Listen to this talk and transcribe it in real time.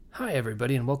Hi,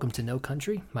 everybody, and welcome to No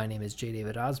Country. My name is J.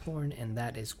 David Osborne, and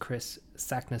that is Chris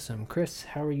Sacknessum. Chris,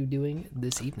 how are you doing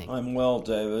this evening? I'm well,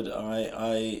 David.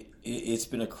 It's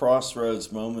been a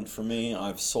crossroads moment for me.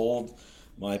 I've sold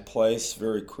my place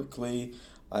very quickly.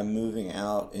 I'm moving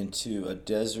out into a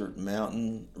desert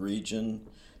mountain region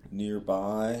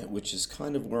nearby, which is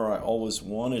kind of where I always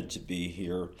wanted to be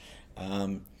here.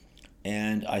 Um,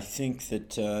 and I think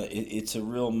that it's a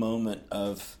real moment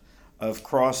of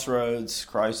crossroads,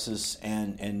 crisis,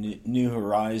 and new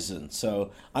horizon.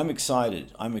 So I'm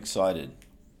excited. I'm excited.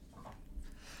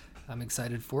 I'm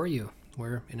excited for you.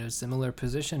 We're in a similar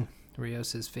position.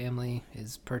 Rios' family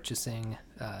is purchasing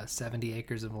 70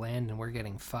 acres of land, and we're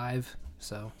getting 5.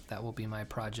 So that will be my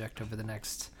project over the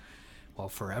next, well,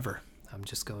 forever. I'm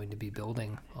just going to be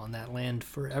building on that land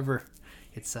forever.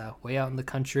 It's way out in the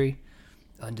country,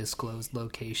 undisclosed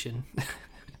location,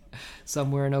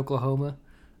 somewhere in Oklahoma.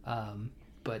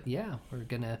 But yeah, we're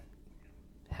going to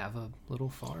have a little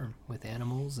farm with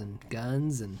animals and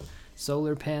guns and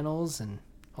solar panels and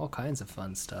all kinds of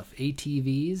fun stuff.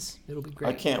 ATVs, it'll be great.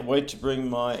 I can't wait to bring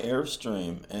my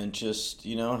Airstream and just,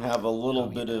 have a little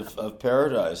bit yeah. of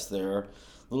paradise there, a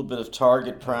little bit of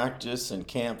target practice and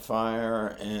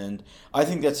campfire. And I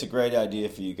think that's a great idea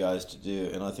for you guys to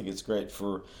do. And I think it's great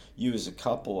for you as a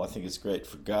couple. I think it's great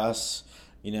for Gus.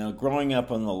 Growing up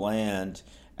on the land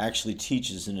actually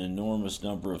teaches an enormous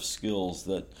number of skills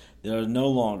that are no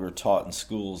longer taught in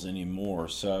schools anymore.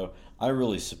 So I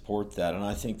really support that, and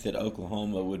I think that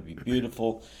Oklahoma would be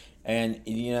beautiful. And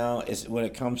when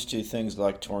it comes to things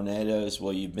like tornadoes,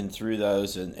 well, you've been through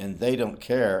those, and they don't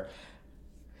care.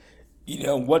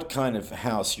 What kind of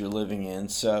house you're living in,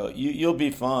 so you'll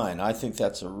be fine. I think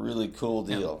that's a really cool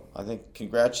deal. I think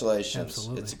congratulations.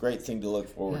 Absolutely. It's a great thing to look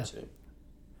forward Yeah. to.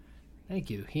 Thank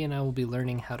you. He and I will be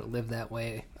learning how to live that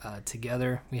way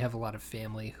together. We have a lot of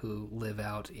family who live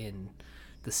out in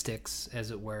the sticks,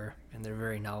 as it were, and they're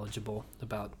very knowledgeable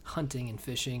about hunting and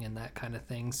fishing and that kind of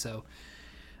thing. So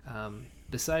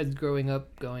besides growing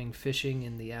up going fishing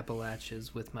in the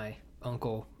Appalachians with my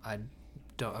uncle, I'm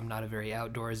not a very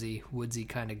outdoorsy, woodsy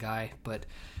kind of guy, but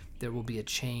there will be a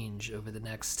change over the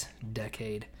next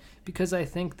decade because I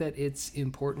think that it's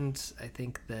important. I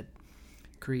think that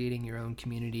creating your own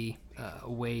community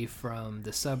away from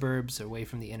the suburbs, away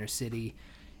from the inner city,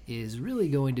 is really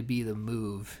going to be the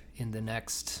move in the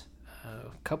next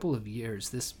couple of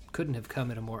years. This couldn't have come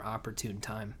at a more opportune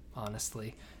time,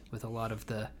 honestly, with a lot of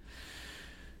the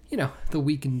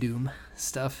week and doom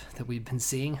stuff that we've been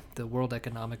seeing. The World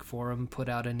Economic Forum put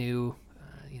out a new,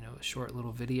 a short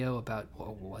little video about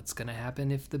what's going to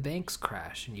happen if the banks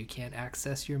crash and you can't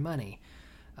access your money.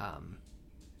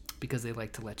 Because they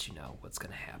like to let you know what's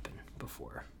going to happen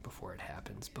before it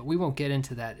happens. But we won't get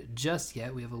into that just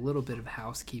yet. We have a little bit of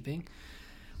housekeeping.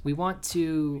 We want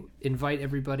to invite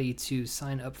everybody to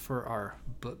sign up for our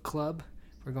book club.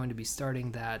 We're going to be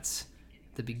starting that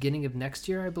the beginning of next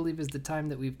year, I believe, is the time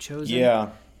that we've chosen. Yeah.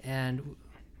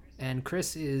 And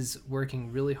Chris is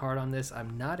working really hard on this.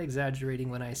 I'm not exaggerating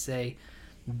when I say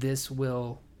this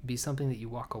will be something that you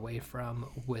walk away from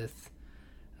with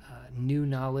new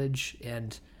knowledge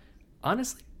and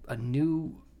honestly a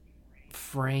new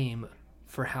frame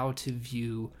for how to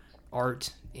view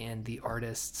art and the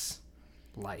artist's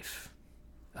life.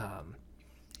 Do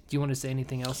you want to say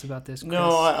anything else about this, Chris?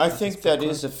 No, I think that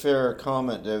is a fair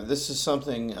comment, Dave. This is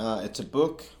something, it's a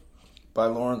book by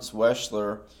Lawrence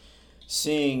Weschler,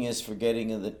 Seeing is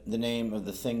Forgetting the Name of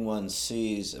the Thing One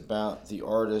Sees, about the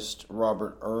artist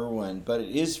Robert Irwin, but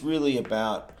it is really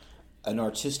about an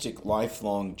artistic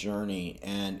lifelong journey,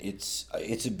 and it's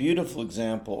a beautiful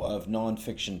example of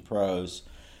nonfiction prose,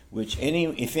 which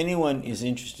if anyone is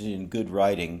interested in good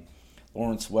writing,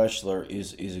 Lawrence Weschler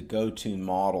is a go-to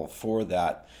model for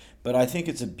that. But I think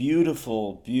it's a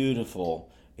beautiful,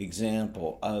 beautiful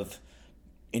example of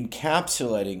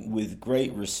encapsulating with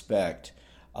great respect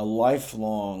a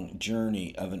lifelong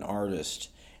journey of an artist.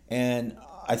 And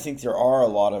I think there are a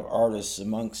lot of artists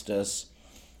amongst us,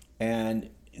 and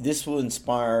this will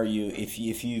inspire you. If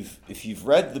you've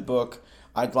read the book,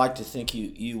 I'd like to think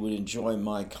you would enjoy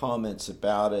my comments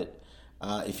about it.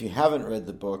 If you haven't read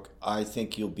the book, I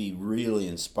think you'll be really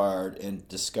inspired and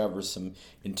discover some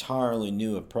entirely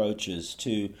new approaches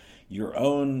to your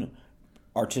own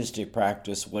artistic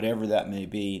practice, whatever that may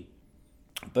be,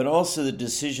 but also the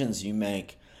decisions you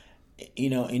make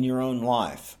in your own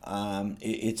life.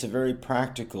 It's a very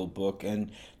practical book,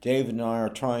 and David and I are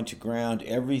trying to ground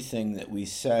everything that we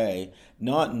say,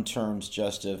 not in terms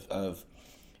just of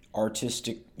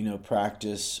artistic,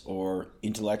 practice or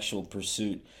intellectual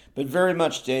pursuit, but very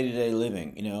much day-to-day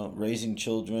living, raising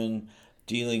children,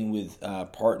 dealing with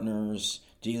partners,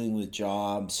 dealing with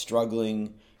jobs,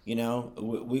 struggling.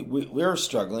 We're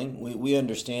struggling. We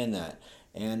understand that.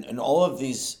 And all of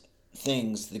these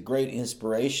things, the great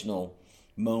inspirational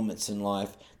moments in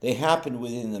life, they happen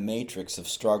within the matrix of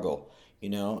struggle,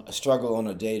 a struggle on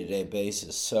a day-to-day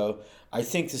basis. So I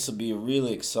think this will be a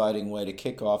really exciting way to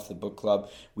kick off the book club.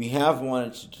 We have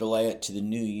wanted to delay it to the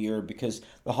new year because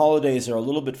the holidays are a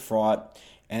little bit fraught,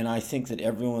 and I think that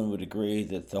everyone would agree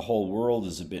that the whole world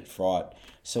is a bit fraught.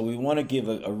 So we want to give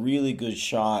a really good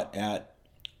shot at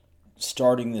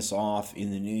starting this off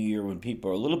in the new year when people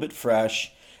are a little bit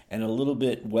fresh and a little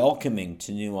bit welcoming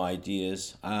to new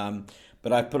ideas.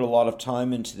 But I put a lot of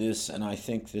time into this, and I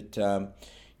think that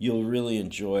you'll really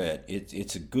enjoy it.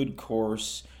 It's a good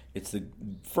course. It's the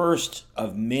first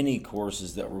of many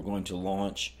courses that we're going to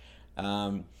launch.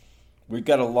 We've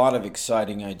got a lot of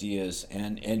exciting ideas,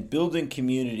 and building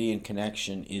community and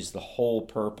connection is the whole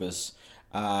purpose.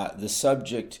 The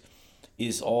subject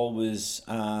is always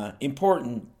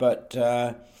important, but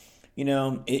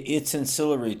it's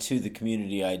ancillary to the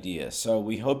community idea. So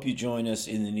we hope you join us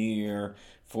in the new year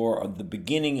for the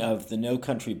beginning of the No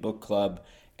Country Book Club,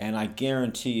 and I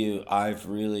guarantee you I've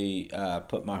really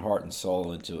put my heart and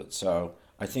soul into it. So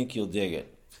I think you'll dig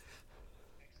it.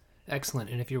 Excellent.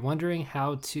 And if you're wondering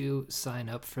how to sign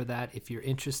up for that, if you're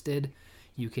interested,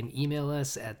 you can email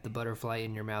us at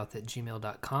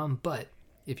thebutterflyinyourmouth@gmail.com. But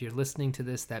if you're listening to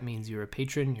this, that means you're a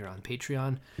patron, you're on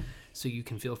Patreon. So you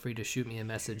can feel free to shoot me a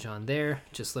message on there.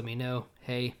 Just let me know,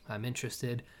 hey, I'm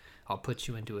interested. I'll put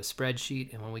you into a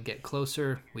spreadsheet, and when we get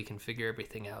closer, we can figure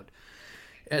everything out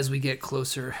as we get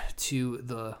closer to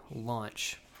the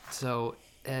launch. So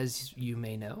as you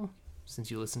may know,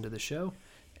 since you listen to the show,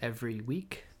 every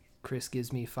week Chris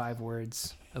gives me 5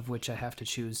 words, of which I have to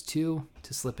choose 2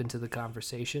 to slip into the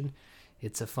conversation.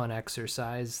 It's a fun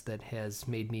exercise that has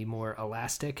made me more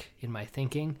elastic in my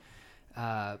thinking.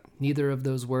 Neither of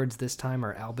those words this time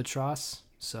are albatross,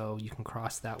 so you can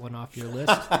cross that one off your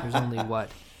list. There's only, a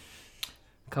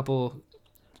couple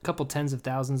tens of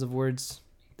thousands of words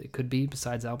it could be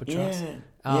besides albatross.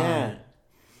 But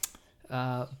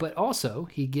also,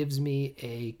 he gives me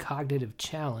a cognitive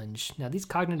challenge. Now, these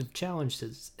cognitive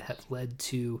challenges have led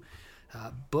to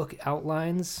book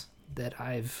outlines that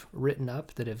I've written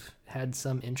up that have had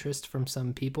some interest from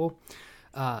some people.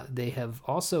 They have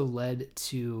also led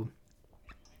to,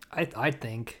 I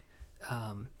think,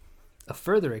 a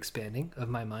further expanding of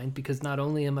my mind, because not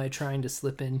only am I trying to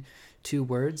slip in 2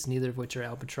 words, neither of which are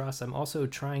albatross, I'm also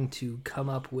trying to come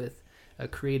up with a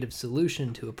creative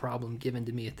solution to a problem given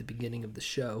to me at the beginning of the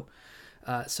show.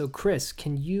 So Chris,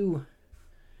 can you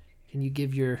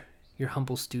give your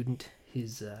humble student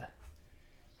his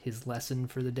lesson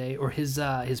for the day, or his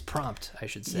prompt, I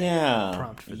should say.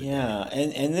 Prompt for the day.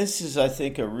 And this is, I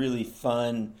think, a really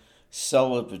fun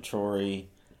celebratory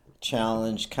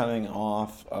challenge coming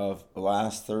off of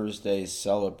last Thursday's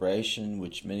celebration,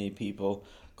 which many people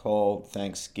call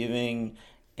Thanksgiving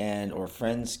or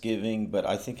Friendsgiving, but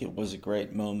I think it was a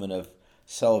great moment of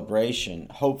celebration,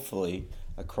 hopefully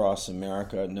across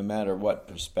America, no matter what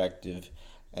perspective.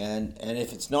 And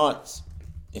if it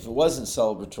wasn't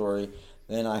celebratory,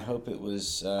 then I hope it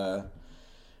was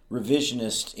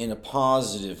revisionist in a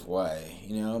positive way,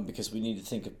 because we need to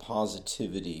think of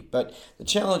positivity. But the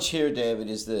challenge here, David,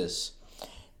 is this,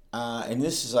 and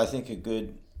this is, I think, a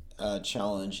good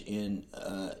challenge in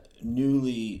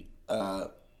newly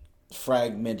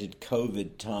fragmented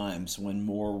COVID times when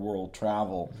more world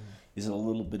travel is a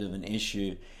little bit of an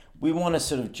issue. We want to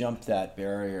sort of jump that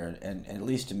barrier, and at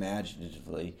least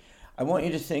imaginatively. I want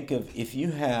you to think of, if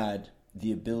you had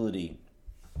the ability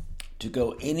to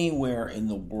go anywhere in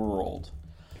the world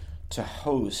to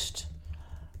host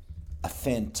a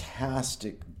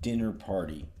fantastic dinner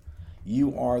party.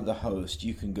 You are the host.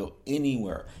 You can go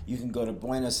anywhere. You can go to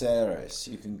Buenos Aires.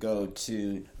 You can go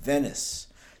to Venice.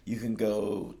 You can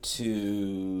go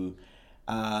to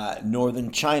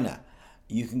northern China.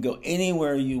 You can go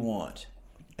anywhere you want.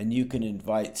 And you can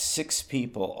invite 6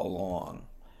 people along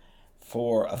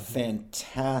for a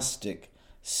fantastic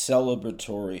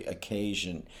celebratory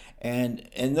occasion. And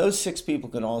those 6 people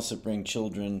can also bring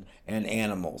children and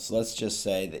animals. Let's just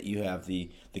say that you have the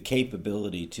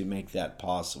capability to make that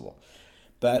possible.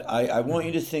 But I want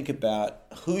you to think about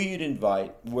who you'd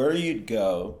invite, where you'd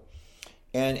go,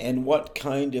 and what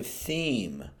kind of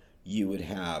theme you would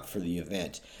have for the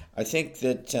event. I think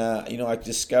that, I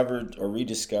discovered or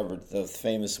rediscovered the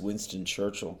famous Winston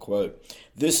Churchill quote,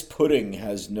 "This pudding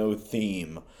has no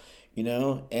theme."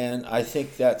 And I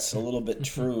think that's a little bit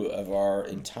true of our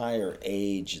entire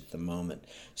age at the moment.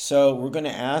 So we're going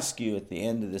to ask you at the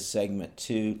end of this segment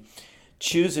to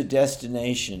choose a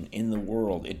destination in the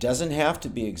world. It doesn't have to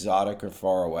be exotic or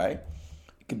far away.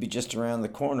 It could be just around the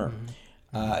corner.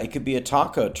 It could be a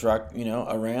taco truck,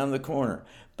 around the corner.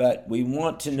 But we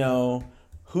want to know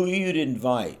who you'd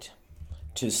invite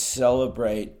to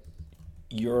celebrate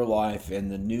your life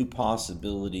and the new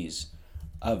possibilities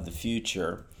of the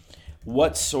future.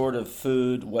 What sort of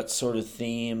food, what sort of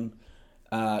theme,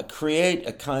 create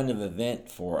a kind of event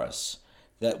for us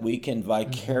that we can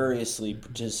vicariously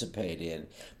participate in.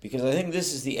 Because I think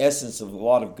this is the essence of a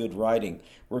lot of good writing.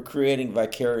 We're creating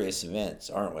vicarious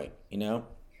events, aren't we?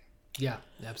 Yeah,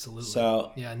 absolutely.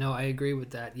 So, yeah, no, I agree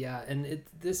with that. Yeah, and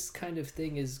this kind of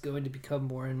thing is going to become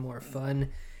more and more fun,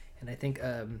 and I think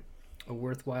a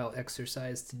worthwhile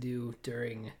exercise to do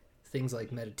during things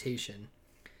like meditation.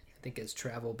 I think as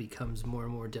travel becomes more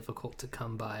and more difficult to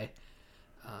come by,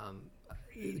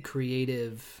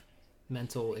 creative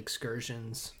mental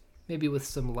excursions, maybe with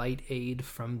some light aid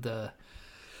from the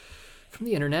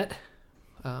internet,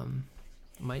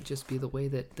 might just be the way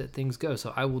that things go.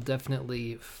 So I will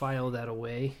definitely file that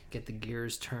away, get the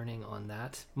gears turning on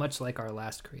that. Much like our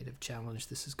last creative challenge,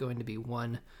 this is going to be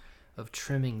one of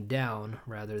trimming down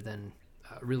rather than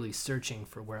really searching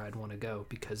for where I'd want to go,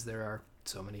 because there are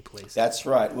so many places. That's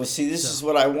right. Well, see, this is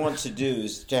what I want to do,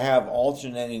 is to have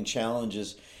alternating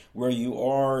challenges where you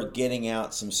are getting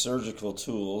out some surgical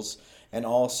tools, and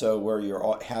also where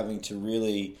you're having to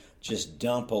really just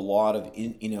dump a lot of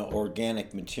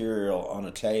organic material on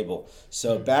a table.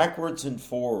 So backwards and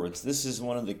forwards, this is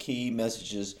one of the key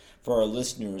messages for our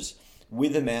listeners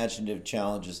with imaginative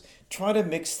challenges. Try to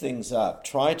mix things up.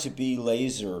 Try to be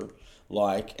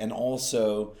laser-like and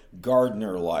also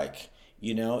gardener-like.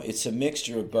 It's a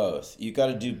mixture of both. You got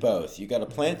to do both. You got to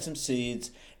plant some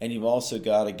seeds, and you've also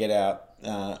got to get out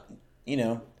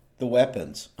the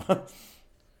weapons.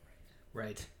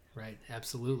 Right,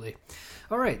 absolutely.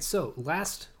 All right, so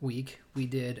last week we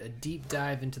did a deep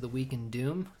dive into the Week in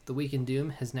Doom. The Week in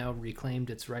Doom has now reclaimed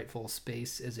its rightful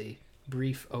space as a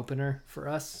brief opener for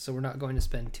us, so we're not going to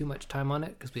spend too much time on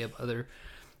it because we have other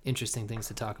interesting things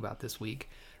to talk about this week.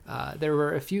 There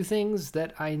were a few things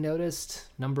that I noticed.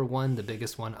 Number one, the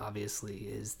biggest one, obviously,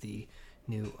 is the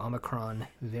new Omicron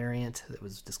variant that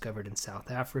was discovered in South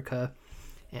Africa.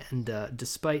 And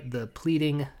despite the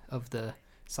pleading of the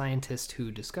scientist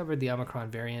who discovered the Omicron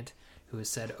variant, who has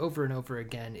said over and over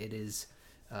again it is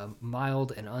a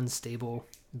mild and unstable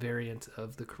variant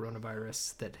of the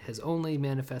coronavirus that has only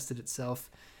manifested itself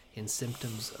in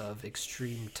symptoms of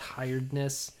extreme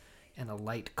tiredness and a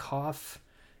light cough.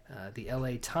 The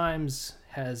LA Times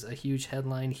has a huge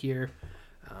headline here.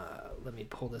 Let me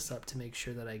pull this up to make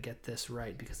sure that I get this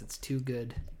right, because it's too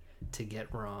good to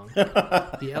get wrong.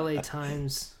 The LA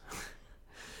Times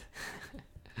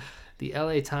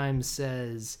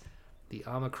says the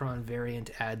Omicron variant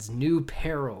adds new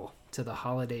peril to the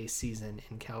holiday season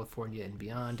in California and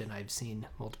beyond. And I've seen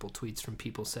multiple tweets from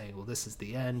people saying, well, this is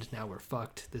the end. Now we're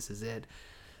fucked. This is it.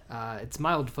 It's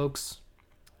mild, folks.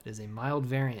 It is a mild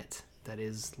variant that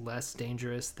is less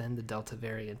dangerous than the Delta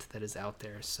variant that is out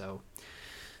there. So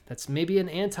that's maybe an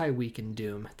anti-Week in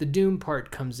Doom. The Doom part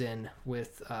comes in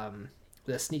with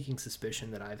the sneaking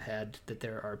suspicion that I've had that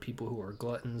there are people who are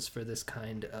gluttons for this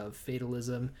kind of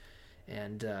fatalism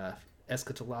and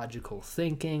eschatological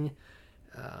thinking.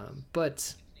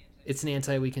 But it's an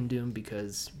anti-Week in Doom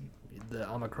because the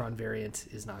Omicron variant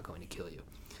is not going to kill you.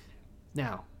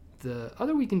 Now, the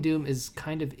other Week in Doom is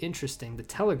kind of interesting. The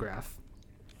Telegraph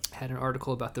had an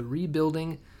article about the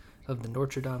rebuilding of the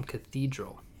Notre Dame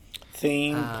Cathedral.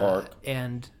 Theme park.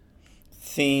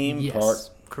 Theme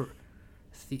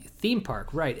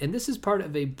park, right. And this is part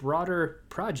of a broader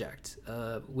project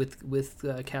with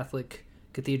Catholic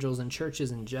cathedrals and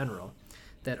churches in general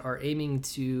that are aiming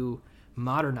to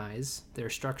modernize their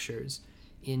structures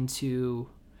into,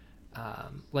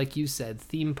 like you said,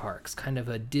 theme parks, kind of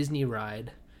a Disney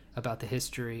ride about the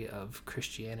history of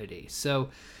Christianity. So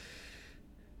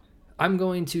I'm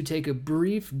going to take a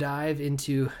brief dive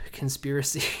into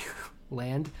conspiracy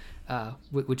land,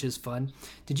 which is fun.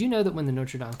 Did you know that when the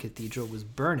Notre Dame Cathedral was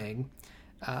burning,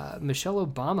 Michelle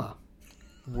Obama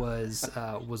was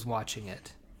watching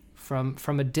it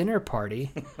from a dinner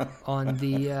party on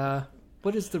the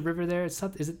what is the river there? It's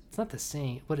not the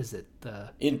Seine. What is it?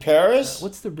 In Paris?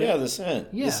 What's the river? Yeah, the Seine.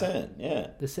 Yeah. The Seine, yeah.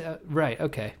 Right,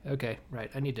 okay, right.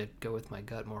 I need to go with my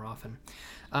gut more often.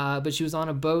 But she was on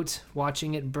a boat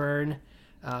watching it burn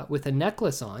with a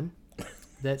necklace on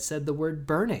that said the word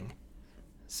burning.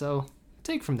 So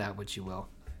take from that what you will.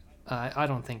 I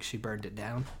don't think she burned it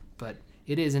down, but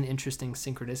it is an interesting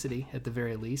synchronicity at the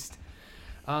very least.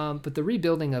 But the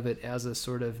rebuilding of it as a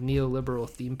sort of neoliberal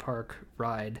theme park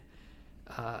ride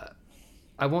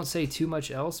I won't say too much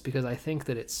else because I think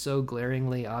that it's so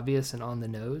glaringly obvious and on the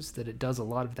nose that it does a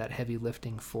lot of that heavy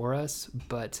lifting for us.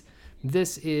 But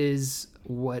this is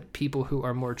what people who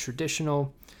are more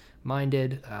traditional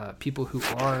minded, people who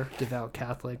are devout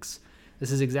Catholics,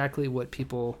 this is exactly what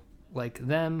people like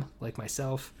them, like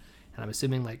myself, and I'm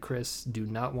assuming like Chris, do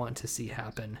not want to see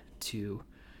happen to,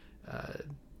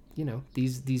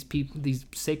 these people, these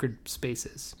sacred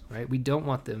spaces, right? We don't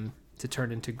want them to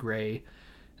turn into gray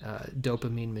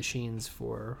dopamine machines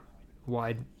for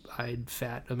wide-eyed,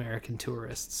 fat American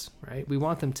tourists, right? We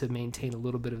want them to maintain a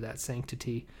little bit of that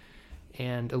sanctity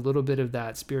and a little bit of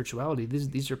that spirituality.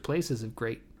 These are places of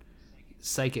great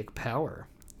psychic power.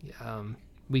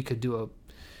 We could do a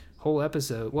whole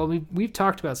episode. Well, we've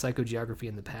talked about psychogeography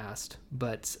in the past,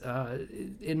 but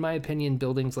in my opinion,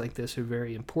 buildings like this are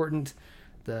very important.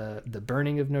 The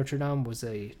burning of Notre Dame was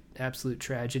a absolute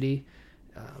tragedy,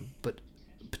 but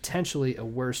potentially a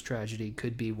worse tragedy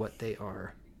could be what they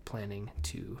are planning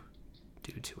to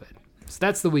do to it. So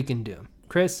that's the Week in Doom.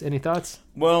 Chris, any thoughts?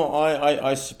 Well,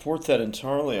 I support that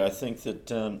entirely. I think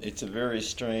that it's a very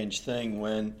strange thing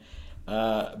when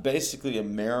basically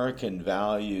American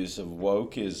values of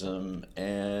wokeism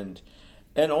and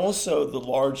also the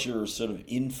larger sort of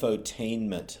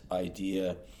infotainment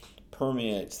idea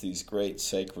permeates these great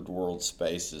sacred world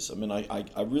spaces. I mean,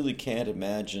 I really can't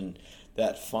imagine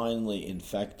that finally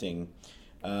infecting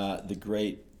the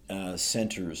great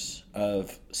centers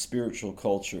of spiritual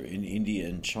culture in India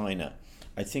and China.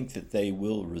 I think that they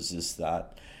will resist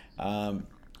that.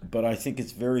 But I think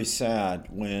it's very sad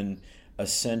when a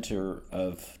center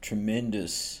of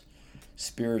tremendous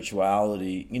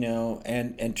spirituality,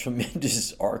 and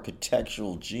tremendous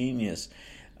architectural genius.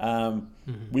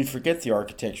 We forget the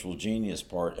architectural genius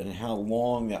part and how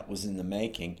long that was in the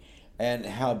making and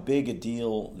how big a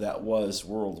deal that was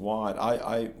worldwide.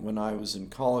 When I was in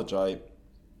college, I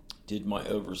did my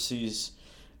overseas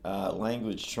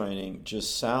language training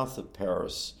just south of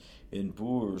Paris in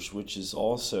Bourges, which is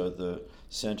also the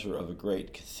center of a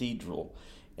great cathedral.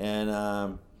 And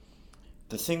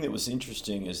the thing that was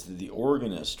interesting is that the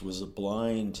organist was a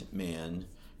blind man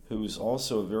who was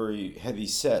also a very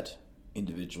heavy-set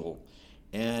individual.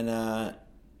 And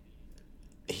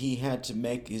he had to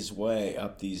make his way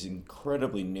up these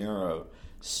incredibly narrow,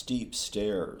 steep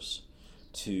stairs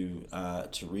to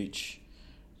reach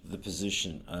the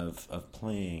position of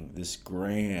playing this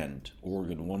grand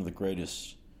organ, one of the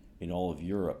greatest in all of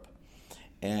Europe.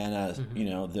 And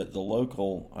the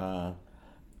local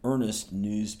earnest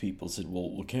news people said,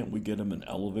 well, can't we get him an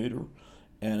elevator?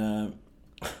 And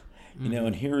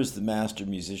and here is the master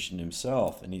musician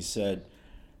himself, and he said,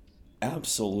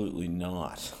 absolutely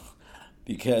not.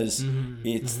 Because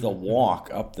it's the walk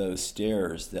up those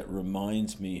stairs that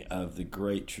reminds me of the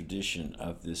great tradition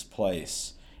of this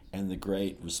place and the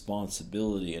great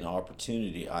responsibility and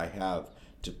opportunity I have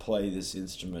to play this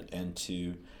instrument and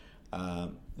to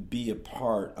be a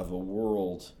part of a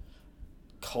world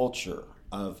culture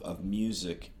of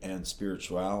music and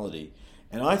spirituality.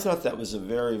 And I thought that was a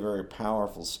very, very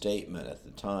powerful statement at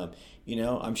the time.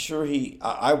 I'm sure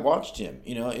I watched him.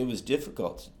 It was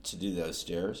difficult to do those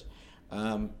stairs.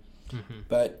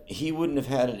 But he wouldn't have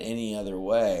had it any other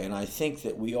way. And I think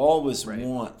that we always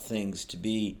want things to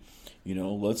be,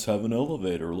 let's have an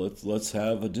elevator, let's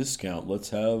have a discount,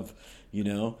 let's have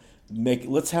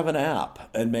an app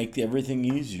and make everything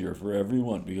easier for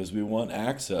everyone because we want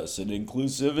access and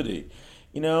inclusivity.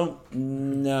 No,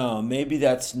 maybe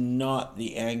that's not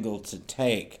the angle to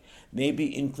take.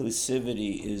 Maybe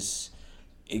inclusivity is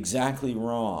exactly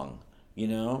wrong,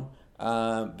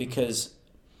 because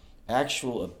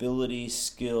actual ability,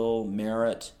 skill,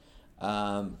 merit,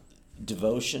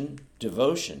 devotion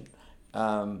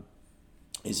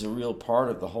is a real part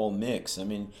of the whole mix. I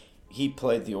mean, he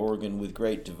played the organ with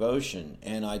great devotion,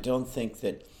 and I don't think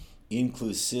that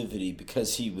inclusivity,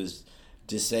 because he was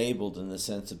disabled in the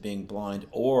sense of being blind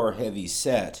or heavy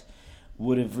set,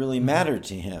 would have really mattered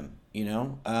to him.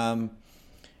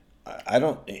 I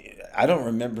don't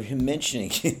remember him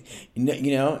mentioning,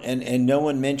 and no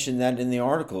one mentioned that in the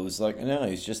article. It was like, no,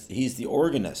 he's the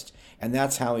organist, and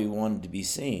that's how he wanted to be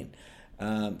seen.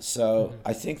 So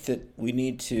I think that we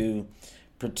need to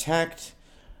protect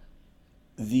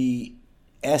the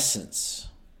essence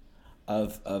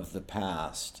of the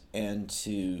past and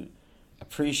to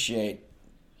appreciate,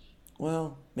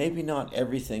 well, maybe not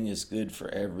everything is good for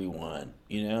everyone,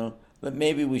 but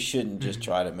maybe we shouldn't just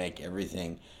try to make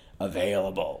everything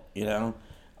available,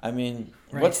 I mean,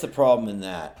 what's the problem in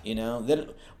that,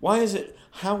 why is it,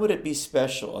 how would it be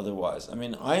special otherwise? I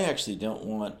mean, I actually don't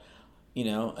want,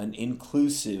 an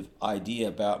inclusive idea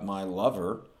about my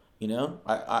lover,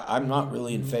 I'm not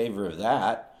really in favor of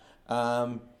that.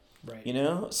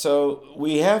 Right. So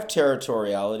we have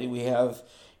territoriality. We have,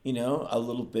 a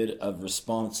little bit of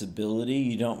responsibility.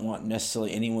 You don't want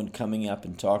necessarily anyone coming up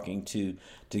and talking to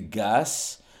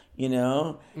Gus,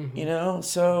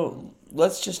 So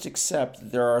let's just accept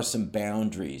that there are some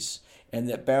boundaries, and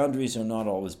that boundaries are not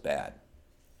always bad.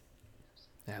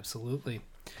 Absolutely.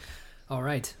 All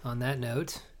right. On that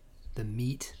note, the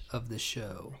meat of the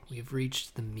show. We've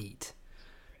reached the meat.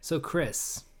 So,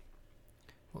 Chris,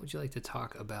 what would you like to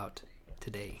talk about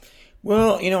today?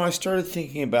 Well, I started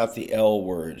thinking about the L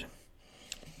word.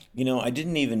 I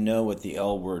didn't even know what the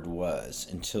L word was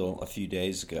until a few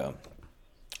days ago.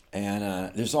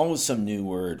 And there's always some new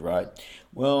word, right?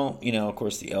 Well, of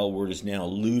course, the L word is now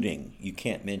looting. You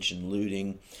can't mention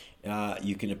looting.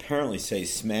 You can apparently say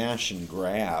smash and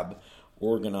grab,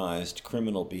 organized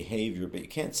criminal behavior, but you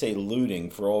can't say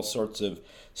looting for all sorts of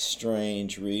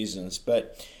strange reasons.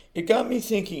 But it got me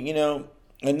thinking,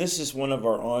 and this is one of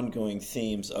our ongoing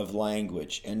themes of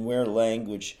language and where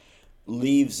language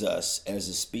leaves us as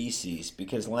a species,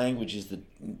 because language is the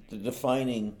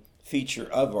defining feature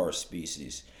of our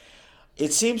species.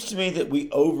 It seems to me that we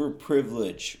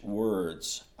overprivilege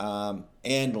words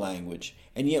and language,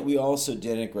 and yet we also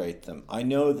denigrate them. I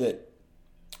know that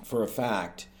for a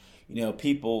fact,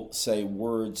 people say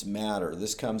words matter.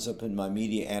 This comes up in my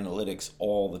media analytics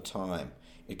all the time.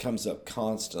 It comes up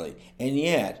constantly. And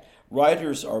yet,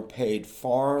 writers are paid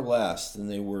far less than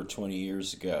they were 20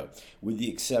 years ago, with the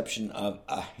exception of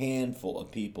a handful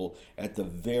of people at the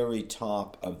very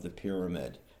top of the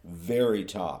pyramid. Very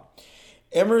top.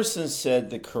 Emerson said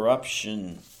the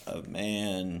corruption of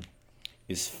man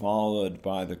is followed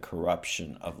by the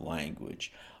corruption of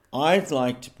language. I'd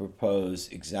like to propose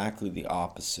exactly the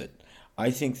opposite.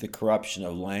 I think the corruption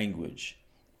of language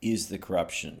is the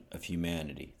corruption of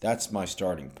humanity. That's my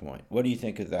starting point. What do you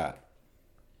think of that?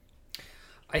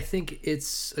 I think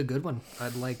it's a good one.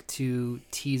 I'd like to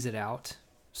tease it out.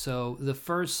 So the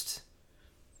first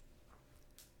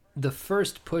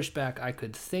pushback I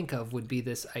could think of would be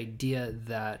this idea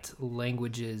that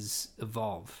languages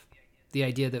evolve. The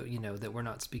idea that, that we're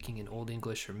not speaking in Old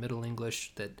English or Middle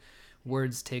English, that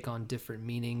words take on different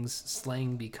meanings,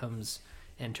 slang becomes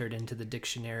entered into the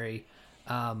dictionary.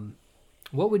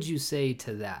 What would you say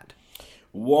to that?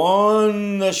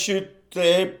 One shoot the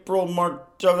April, March,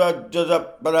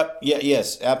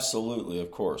 yes, absolutely,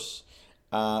 of course.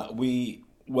 I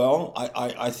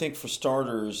think for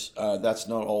starters, that's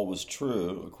not always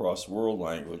true across world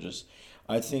languages.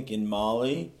 I think in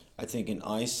Mali, I think in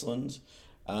Iceland,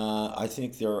 I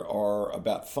think there are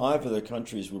about 5 other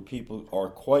countries where people are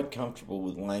quite comfortable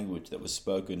with language that was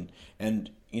spoken and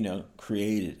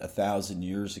created 1,000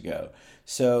 years ago.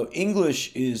 So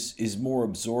English is more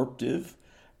absorptive,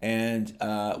 and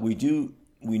we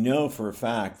know for a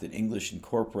fact that English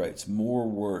incorporates more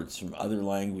words from other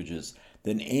languages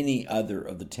than any other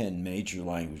of the 10 major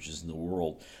languages in the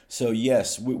world. So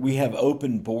yes, we have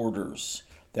open borders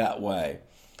that way.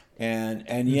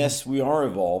 And yes, we are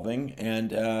evolving.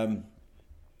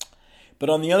 But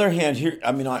on the other hand,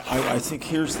 I think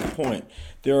here's the point.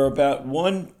 There are about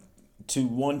 1 to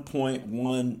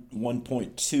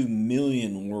 1.2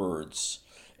 million words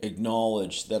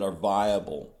acknowledged that are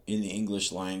viable in the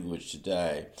English language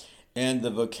today. And the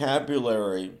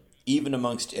vocabulary, even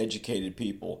amongst educated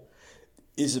people,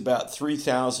 is about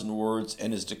 3,000 words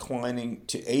and is declining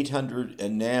to 800,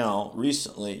 and now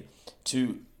recently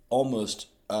to almost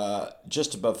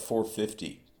just above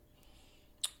 450.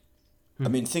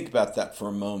 Think about that for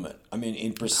a moment.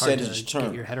 In percentage terms.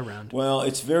 Get your head around. Well,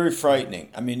 it's very frightening.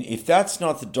 If that's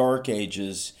not the Dark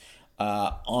Ages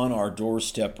on our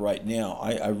doorstep right now,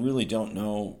 I really don't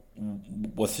know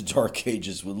what the Dark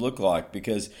Ages would look like,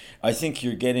 because I think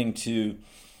you're getting to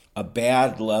a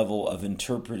bad level of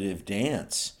interpretive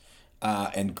dance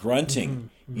and grunting,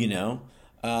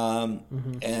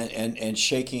 and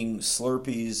shaking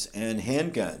Slurpees and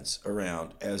handguns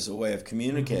around as a way of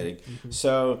communicating.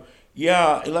 So,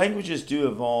 yeah, languages do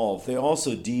evolve. They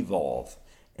also devolve.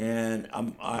 And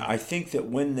I think that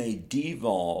when they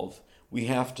devolve, we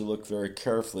have to look very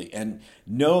carefully. And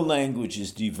no language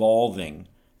is devolving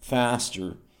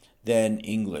faster than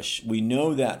English. We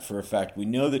know that for a fact. We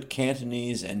know that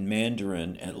Cantonese and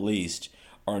Mandarin, at least,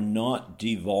 are not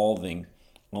devolving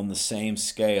on the same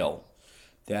scale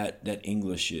that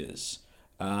English is.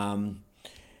 And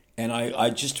I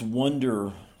just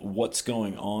wonder what's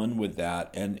going on with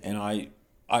that. And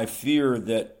I fear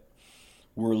that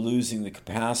we're losing the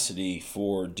capacity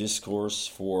for discourse,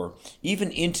 for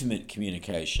even intimate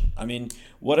communication.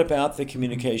 What about the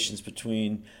communications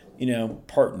between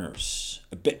partners.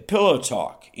 Pillow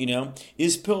talk,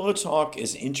 is pillow talk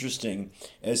as interesting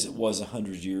as it was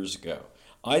 100 years ago?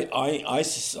 I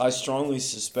strongly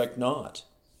suspect not.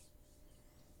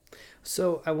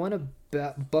 So I want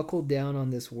to buckle down on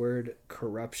this word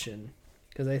corruption,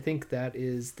 because I think that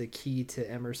is the key to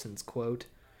Emerson's quote.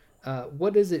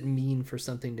 What does it mean for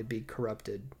something to be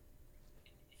corrupted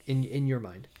in your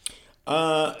mind?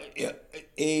 A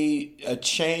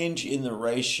change in the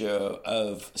ratio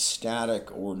of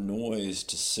static or noise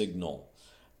to signal.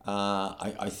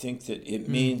 I think that it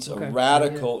means a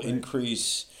radical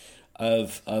increase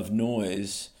of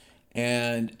noise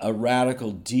and a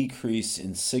radical decrease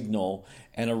in signal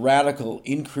and a radical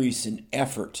increase in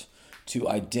effort to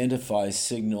identify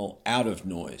signal out of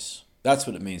noise. That's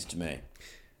what it means to me.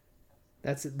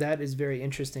 That is very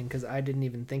interesting, because I didn't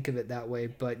even think of it that way.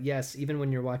 But yes, even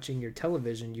when you're watching your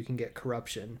television, you can get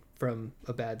corruption from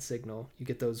a bad signal. You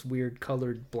get those weird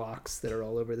colored blocks that are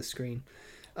all over the screen.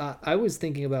 I was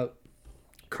thinking about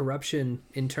corruption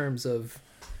in terms of,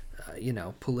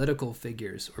 political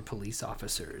figures or police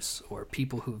officers or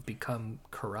people who have become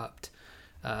corrupt,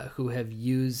 who have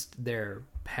used their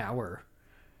power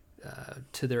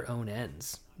to their own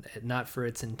ends, not for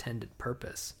its intended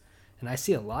purpose. And I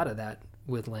see a lot of that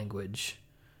with language.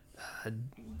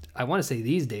 I want to say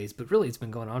these days, but really it's been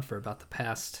going on for about the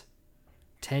past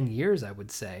 10 years, I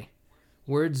would say.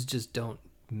 Words just don't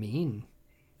mean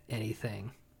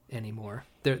anything anymore.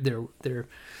 They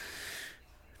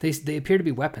appear to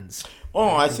be weapons.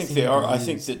 Oh, I think they are. I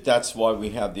think that's why we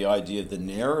have the idea of the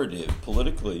narrative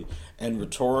politically and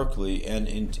rhetorically and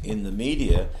in the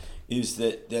media, is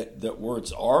that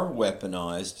words are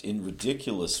weaponized in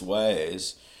ridiculous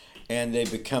ways. And they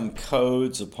become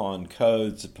codes upon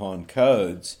codes upon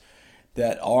codes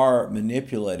that are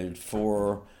manipulated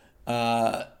for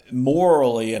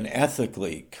morally and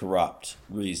ethically corrupt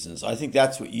reasons. I think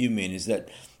that's what you mean, is that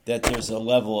there's a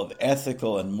level of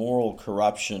ethical and moral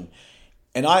corruption.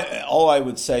 And all I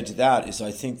would say to that is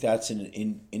I think that's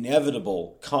an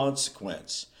inevitable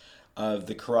consequence of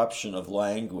the corruption of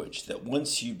language, that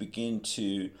once you begin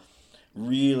to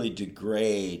really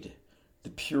degrade the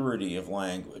purity of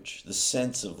language, the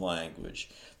sense of language,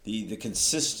 the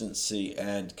consistency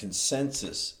and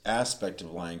consensus aspect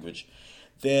of language,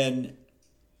 then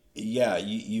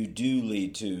you do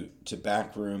lead to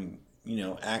backroom,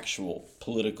 actual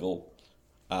political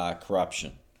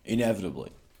corruption,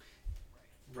 inevitably.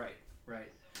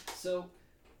 Right. So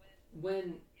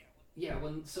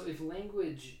if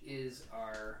language is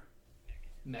our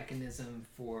mechanism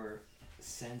for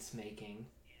sense making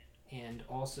and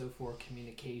also for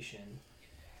communication,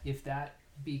 if that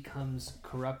becomes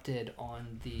corrupted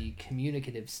on the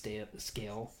communicative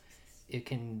scale, it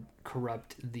can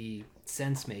corrupt the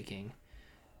sense making.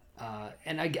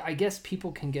 And I guess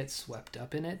people can get swept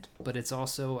up in it, but it's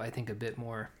also, I think, a bit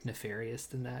more nefarious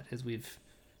than that, as we've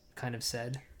kind of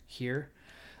said here.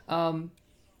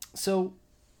 So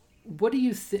what do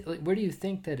you think? Where do you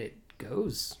think that it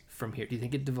goes from here? Do you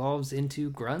think it devolves into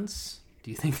grunts? Do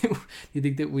you think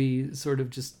that we sort of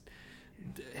just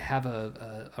have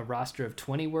a roster of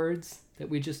 20 words that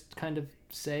we just kind of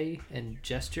say and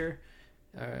gesture?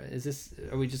 Are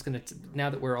we just going to,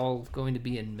 now that we're all going to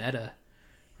be in meta,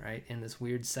 right, in this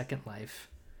weird second life,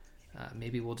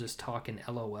 maybe we'll just talk in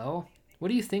LOL? What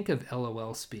do you think of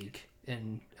LOL speak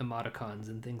and emoticons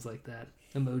and things like that?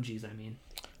 Emojis, I mean.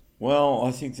 Well,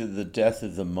 I think that the death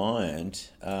of the mind,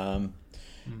 and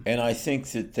I think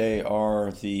that they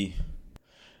are the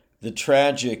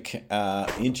tragic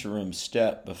interim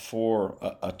step before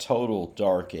a total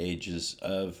dark ages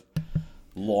of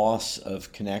loss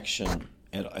of connection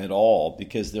at all,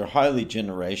 because they're highly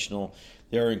generational.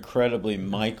 They're incredibly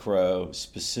micro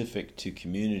specific to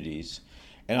communities.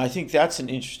 And I think that's an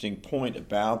interesting point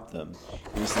about them,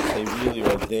 is that they really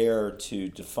are there to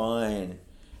define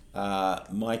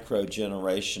micro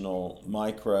generational,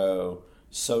 micro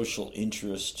social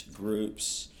interest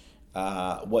groups.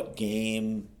 What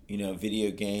game,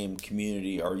 video game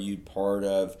community are you part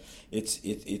of?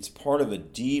 It's part of a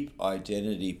deep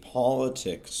identity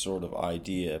politics sort of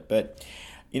idea. But,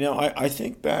 I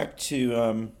think back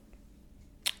to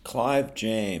Clive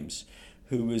James,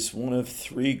 who was one of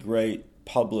three great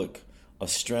public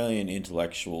Australian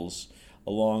intellectuals,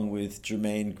 along with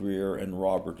Germaine Greer and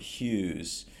Robert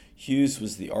Hughes. Hughes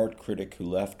was the art critic who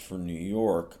left for New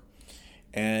York,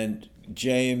 and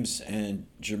James and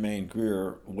Germaine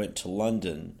Greer went to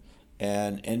London,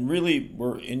 and really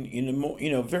were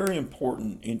in very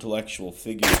important intellectual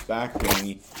figures back when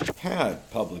we had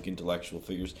public intellectual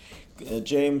figures.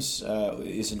 James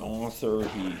is an author.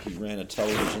 He ran a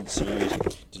television series,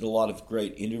 did a lot of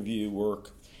great interview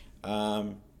work.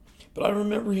 But I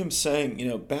remember him saying,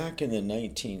 back in the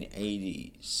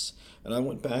 1980s, and I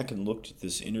went back and looked at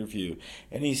this interview,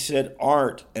 and he said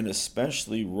art, and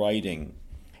especially writing,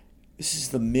 this is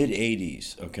the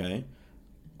mid-80s, okay?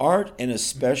 Art, and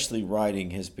especially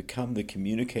writing, has become the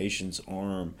communications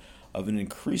arm of an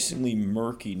increasingly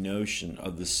murky notion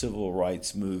of the civil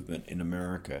rights movement in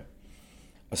America.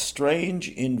 A strange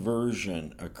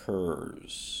inversion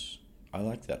occurs. I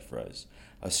like that phrase.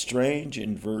 A strange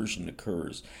inversion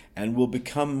occurs and will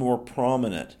become more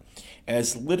prominent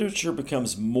as literature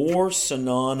becomes more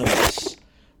synonymous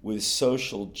with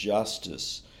social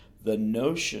justice. The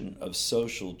notion of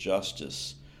social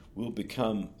justice will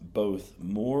become both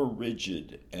more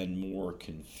rigid and more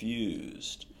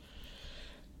confused.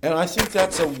 And I think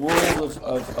that's a world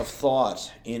of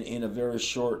thought in a very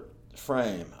short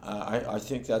frame. I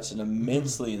think that's an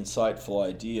immensely insightful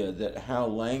idea, that how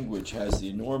language has the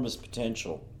enormous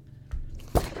potential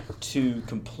to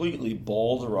completely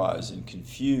balderize and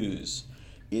confuse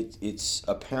its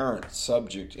apparent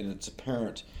subject and its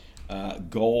apparent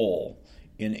goal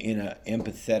in an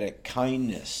empathetic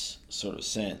kindness sort of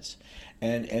sense,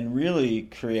 and really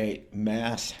create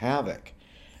mass havoc.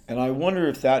 And I wonder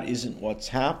if that isn't what's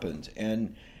happened.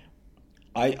 And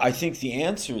I think the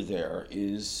answer there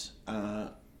is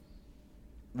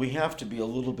we have to be a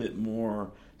little bit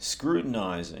more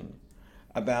scrutinizing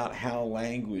about how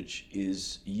language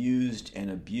is used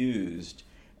and abused,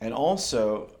 and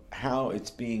also how it's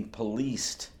being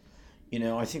policed.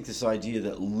 I think this idea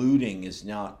that looting is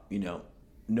not,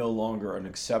 no longer an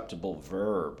acceptable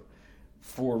verb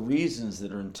for reasons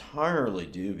that are entirely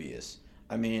dubious.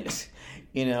 I mean,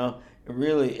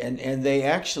 really, and they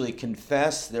actually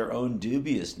confess their own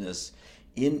dubiousness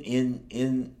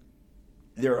in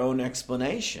their own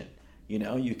explanation.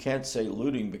 You can't say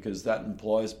looting because that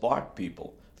employs black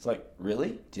people. It's like,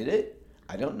 really? Did it?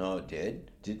 I don't know it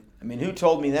did. Who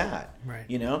told me that? Right.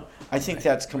 I think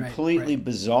that's completely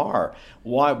bizarre.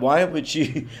 Why would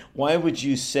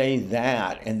you say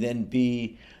that and then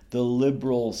be the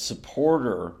liberal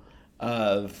supporter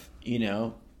of,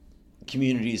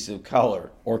 communities of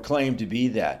color, or claim to be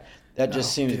that? That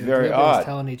just seems very odd. Liberals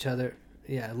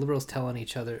telling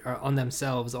each other or on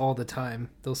themselves all the time.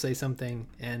 They'll say something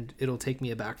and it'll take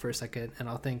me aback for a second, and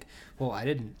I'll think, well, I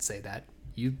didn't say that.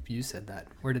 You said that.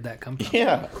 Where did that come from?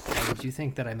 Yeah. Why did you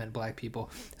think that I meant black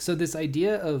people? So this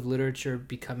idea of literature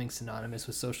becoming synonymous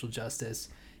with social justice,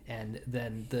 and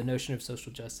then the notion of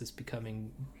social justice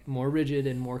becoming more rigid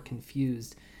and more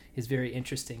confused, is very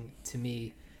interesting to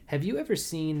me. Have you ever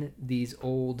seen these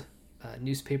old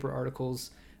newspaper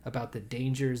articles about the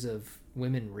dangers of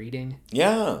women reading?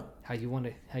 Yeah. How you want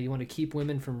to keep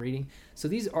women from reading? So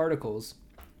these articles,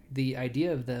 the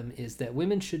idea of them is that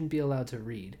women shouldn't be allowed to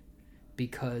read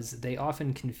because they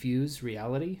often confuse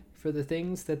reality for the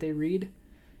things that they read.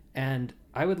 And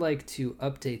I would like to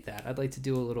update that. I'd like to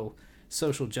do a little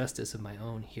social justice of my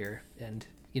own here and,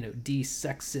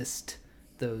 de-sexist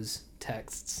those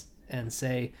texts and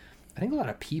say, I think a lot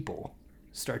of people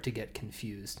start to get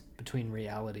confused between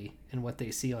reality and what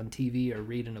they see on TV or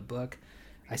read in a book.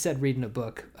 I said read in a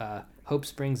book, Hope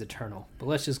Springs Eternal, but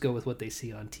let's just go with what they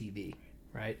see on TV,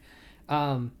 right?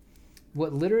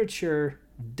 What literature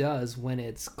does when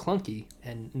it's clunky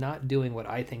and not doing what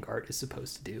I think art is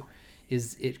supposed to do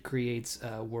is it creates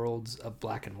worlds of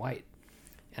black and white.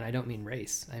 And I don't mean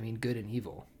race, I mean good and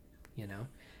evil,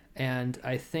 And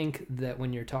I think that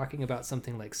when you're talking about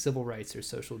something like civil rights or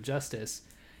social justice,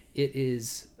 it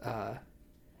is,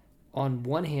 on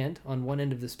one hand, on one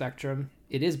end of the spectrum,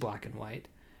 it is black and white.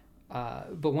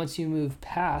 But once you move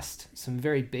past some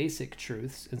very basic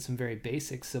truths and some very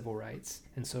basic civil rights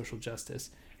and social justice,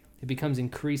 it becomes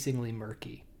increasingly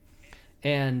murky.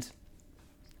 And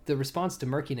the response to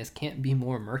murkiness can't be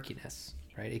more murkiness,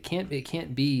 right? It can't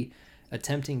be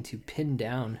attempting to pin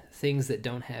down things that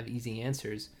don't have easy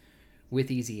answers with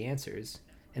easy answers.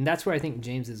 And that's where I think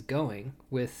James is going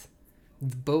with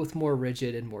both more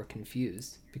rigid and more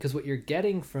confused. Because what you're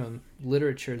getting from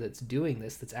literature that's doing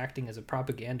this, that's acting as a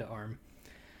propaganda arm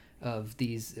of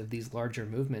these larger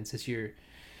movements, is you're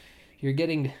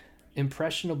getting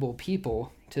impressionable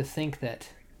people to think that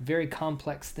very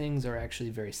complex things are actually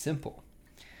very simple.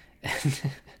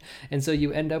 And so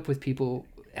you end up with people,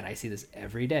 and I see this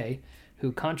every day,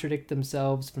 who contradict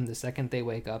themselves from the second they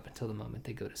wake up until the moment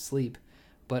they go to sleep,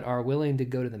 but are willing to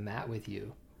go to the mat with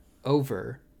you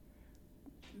over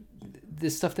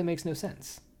this stuff that makes no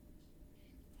sense.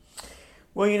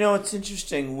 Well, it's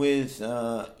interesting with,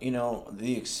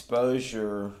 the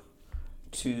exposure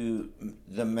to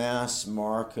the mass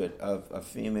market of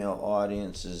female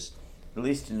audiences, at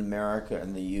least in America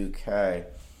and the UK.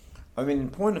 I mean, in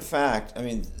point of fact, I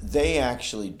mean, they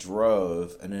actually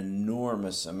drove an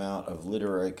enormous amount of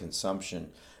literary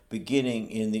consumption beginning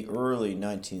in the early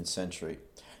 19th century,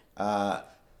 uh,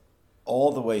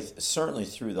 all the way, certainly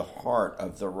through the heart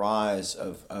of the rise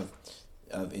of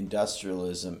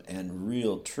industrialism and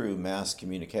real, true mass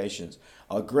communications.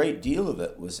 A great deal of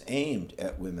it was aimed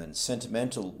at women.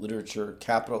 Sentimental literature,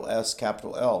 capital S,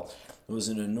 capital L, was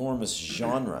an enormous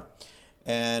genre.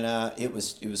 And it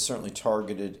was certainly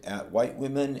targeted at white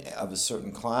women of a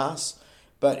certain class,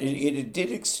 but it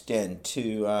did extend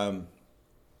to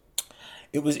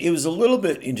it was a little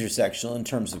bit intersectional in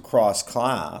terms of cross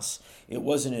class. It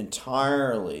wasn't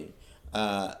entirely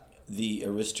the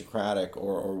aristocratic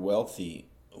or wealthy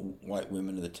white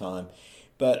women of the time,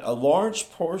 but a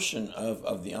large portion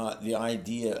of the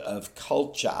idea of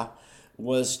culture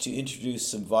was to introduce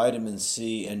some vitamin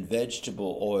C and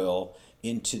vegetable oil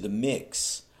into the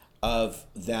mix of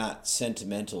that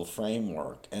sentimental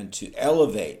framework and to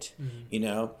elevate,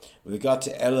 we've got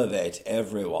to elevate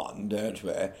everyone, don't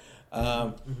we?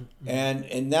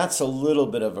 And that's a little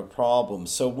bit of a problem.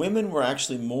 So women were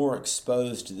actually more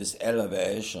exposed to this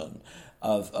elevation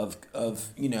of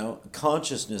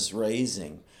consciousness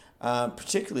raising,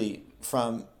 particularly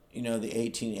from the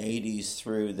 1880s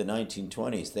through the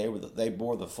 1920s. They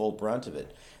bore the full brunt of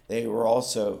it. They were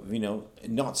also,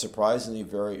 not surprisingly,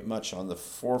 very much on the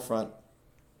forefront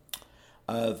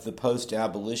of the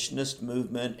post-abolitionist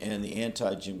movement and the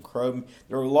anti-Jim Crow.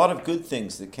 There were a lot of good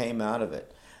things that came out of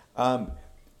it,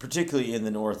 particularly in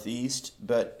the Northeast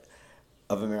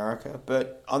of America.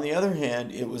 But on the other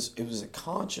hand, it was a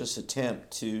conscious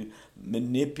attempt to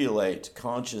manipulate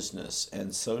consciousness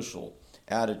and social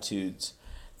attitudes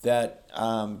that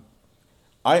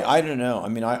I don't know. I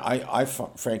mean, I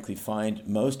frankly find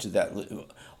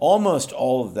almost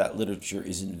all of that literature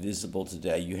is invisible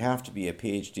today. You have to be a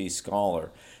PhD scholar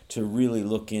to really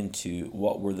look into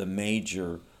what were the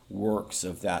major works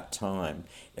of that time.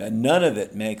 None of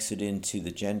it makes it into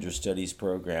the gender studies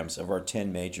programs of our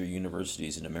 10 major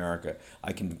universities in America.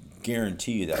 I can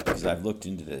guarantee you that because I've looked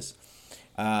into this.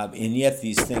 And yet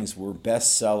these things were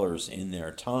bestsellers in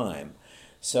their time.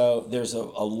 So there's a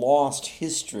lost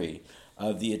history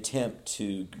of the attempt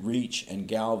to reach and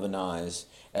galvanize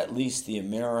at least the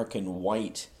American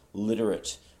white,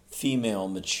 literate, female,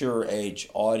 mature age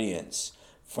audience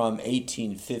from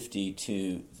 1850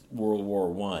 to World War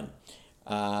I.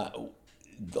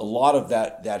 A lot of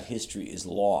that history is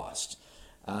lost,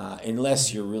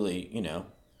 unless you're really,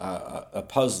 a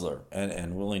puzzler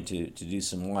and willing to do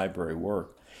some library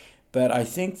work. But I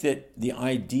think that the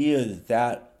idea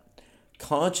that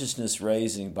consciousness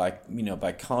raising by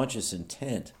conscious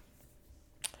intent,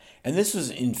 and this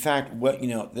was in fact what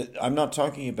I'm not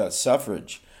talking about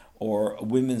suffrage or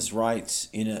women's rights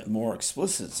in a more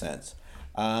explicit sense,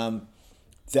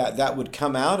 that would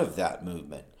come out of that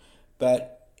movement,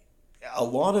 but a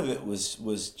lot of it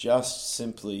was just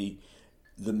simply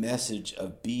the message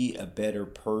of be a better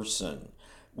person,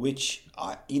 which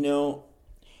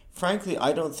frankly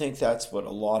I don't think that's what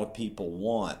a lot of people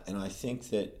want. And I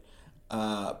think that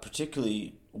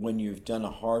particularly when you've done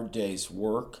a hard day's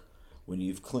work, when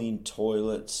you've cleaned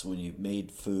toilets, when you've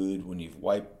made food, when you've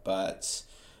wiped butts,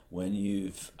 when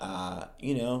you've,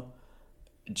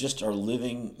 just are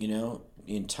living,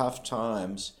 in tough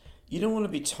times, you don't want to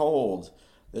be told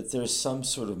that there's some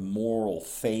sort of moral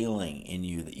failing in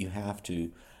you that you have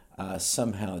to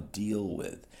somehow deal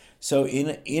with. So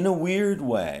in a weird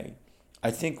way,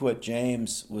 I think what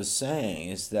James was saying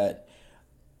is that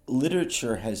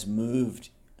literature has moved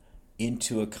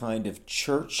into a kind of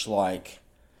church-like,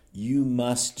 you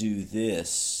must do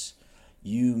this,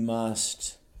 you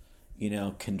must,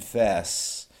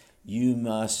 confess, you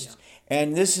must. Yeah.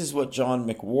 And this is what John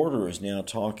McWhorter is now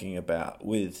talking about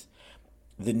with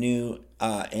the new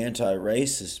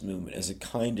anti-racist movement as a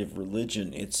kind of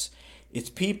religion. It's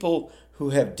people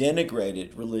who have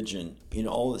denigrated religion in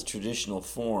all its traditional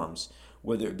forms,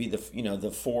 whether it be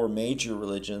the four major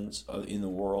religions in the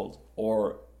world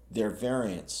or their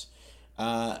variants,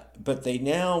 but they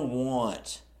now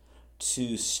want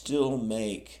to still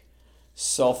make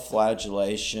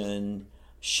self-flagellation,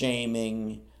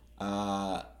 shaming,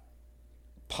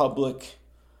 public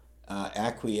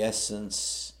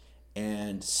acquiescence,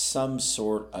 and some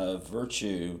sort of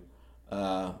virtue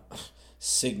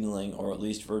signaling, or at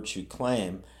least virtue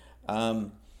claim,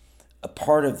 a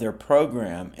part of their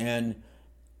program. And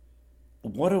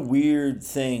what a weird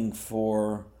thing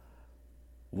for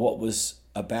what was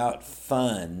about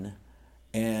fun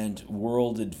and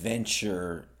world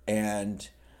adventure and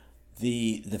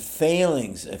the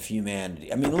failings of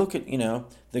humanity. I mean, look at,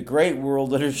 the great world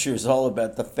literature is all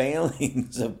about the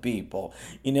failings of people.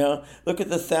 Look at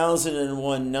the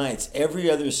 1001 Nights. Every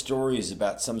other story is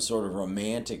about some sort of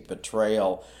romantic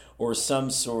betrayal or some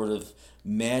sort of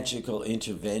magical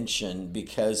intervention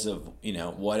because of,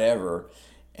 whatever.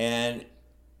 And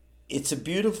it's a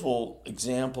beautiful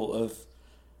example of,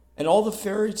 and all the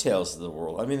fairy tales of the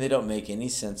world, I mean, they don't make any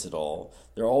sense at all.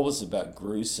 They're always about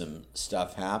gruesome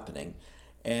stuff happening.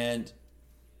 And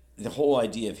the whole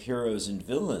idea of heroes and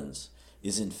villains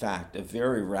is, in fact, a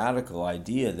very radical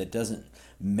idea that doesn't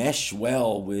mesh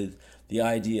well with the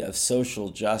idea of social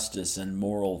justice and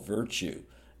moral virtue.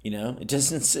 It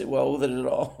doesn't sit well with it at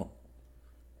all.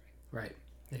 Right.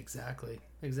 Exactly.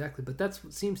 But that's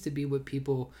what seems to be what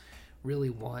people really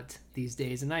want these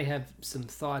days. And I have some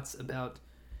thoughts about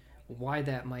why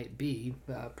that might be,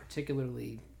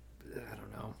 particularly, I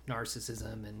don't know,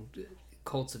 narcissism and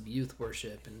cults of youth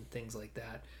worship and things like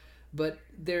that. But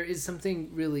there is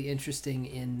something really interesting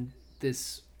in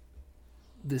this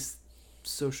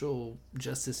social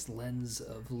justice lens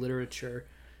of literature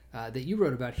that you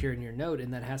wrote about here in your note,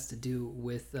 and that has to do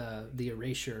with the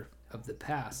erasure of the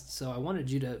past. So I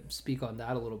wanted you to speak on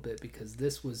that a little bit, because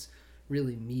this was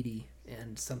really meaty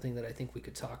and something that I think we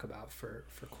could talk about for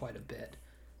quite a bit.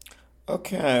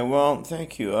 Okay, well,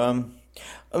 thank you.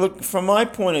 Look, from my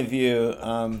point of view,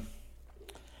 and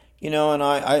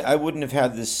I wouldn't have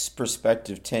had this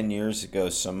perspective 10 years ago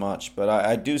so much, but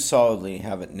I do solidly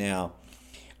have it now.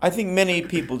 I think many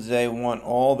people today want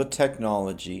all the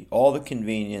technology, all the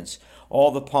convenience,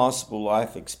 all the possible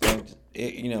life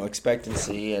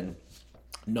expectancy and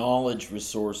knowledge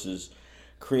resources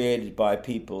created by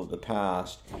people of the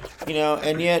past,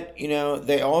 and yet,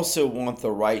 they also want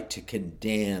the right to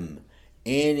condemn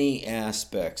any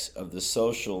aspects of the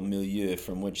social milieu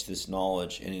from which this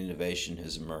knowledge and innovation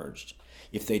has emerged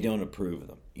if they don't approve of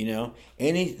them.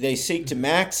 They seek to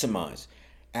maximize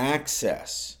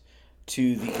access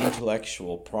to the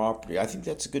intellectual property. I think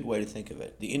that's a good way to think of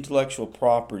it. The intellectual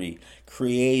property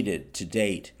created to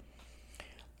date,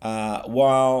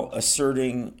 while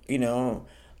asserting,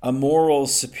 a moral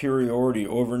superiority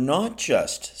over not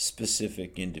just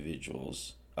specific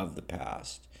individuals of the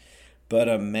past, but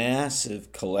a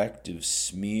massive collective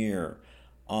smear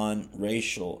on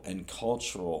racial and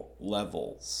cultural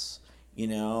levels,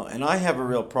 and I have a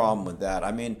real problem with that.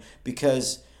 I mean,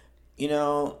 because,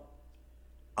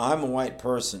 I'm a white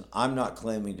person. I'm not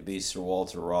claiming to be Sir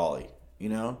Walter Raleigh,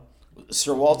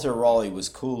 Sir Walter Raleigh was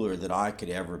cooler than I could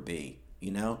ever be,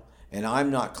 and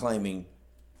I'm not claiming,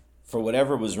 for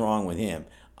whatever was wrong with him,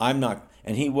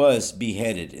 and he was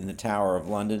beheaded in the Tower of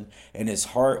London, and his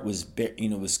heart was,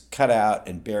 was cut out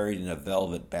and buried in a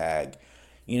velvet bag,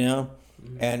 and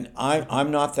I'm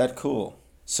not that cool.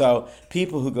 So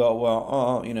people who go, well,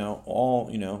 all,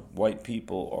 white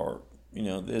people are,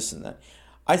 this and that.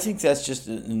 I think that's just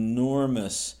an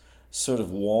enormous sort of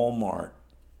Walmart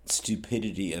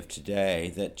stupidity of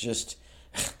today that just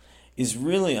is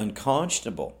really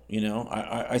unconscionable.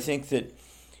 I think that,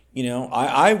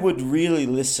 I would really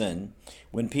listen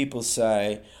when people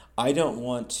say, I don't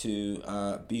want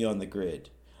to be on the grid.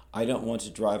 I don't want to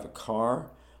drive a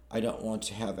car. I don't want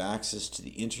to have access to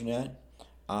the internet.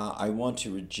 I want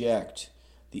to reject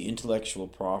the intellectual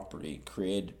property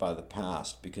created by the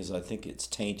past because I think it's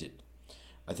tainted.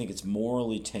 I think it's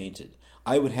morally tainted.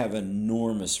 I would have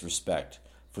enormous respect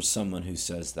for someone who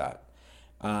says that.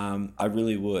 I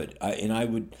really would. I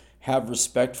would have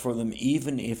respect for them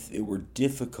even if it were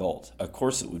difficult. Of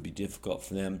course it would be difficult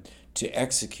for them to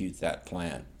execute that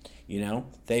plan.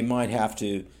 They might have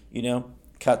to,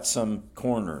 cut some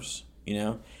corners,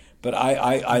 But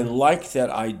I like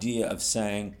that idea of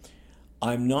saying,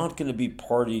 I'm not going to be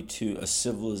party to a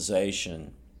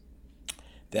civilization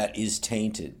that is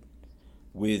tainted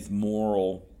with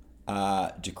moral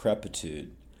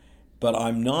decrepitude. But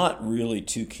I'm not really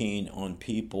too keen on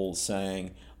people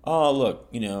saying, oh,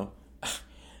 look,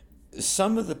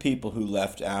 some of the people who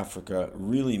left Africa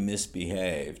really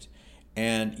misbehaved,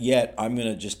 and yet I'm going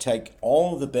to just take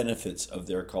all of the benefits of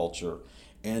their culture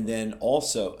and then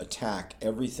also attack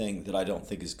everything that I don't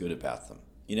think is good about them.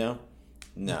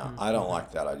 No, I don't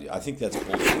like that idea. I think that's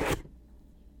bullshit.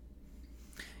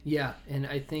 Yeah, and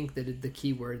I think that the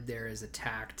key word there is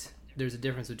attacked. There's a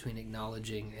difference between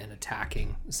acknowledging and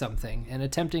attacking something and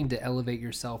attempting to elevate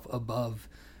yourself above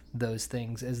those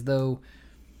things as though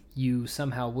you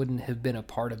somehow wouldn't have been a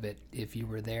part of it if you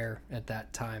were there at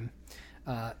that time.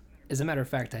 As a matter of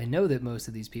fact, I know that most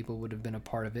of these people would have been a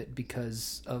part of it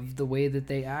because of the way that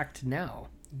they act now.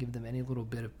 Give them any little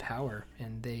bit of power,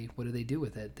 and what do they do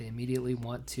with it? They immediately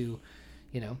want to,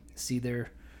 see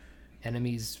their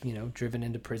enemies, driven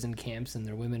into prison camps and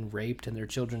their women raped and their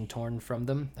children torn from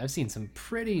them. I've seen some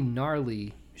pretty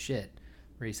gnarly shit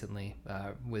recently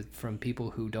from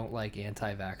people who don't like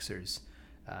anti-vaxxers.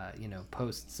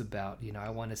 Posts about, I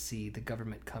want to see the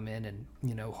government come in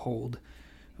and, hold,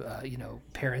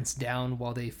 parents down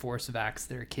while they force vax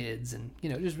their kids and,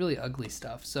 just really ugly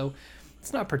stuff. So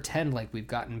let's not pretend like we've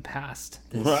gotten past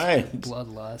this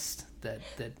bloodlust that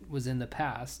was in the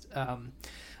past.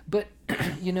 But,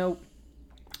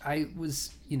 I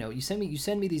was, you send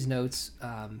me these notes,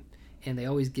 and they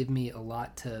always give me a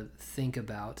lot to think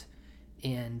about.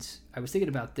 And I was thinking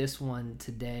about this one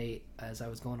today as I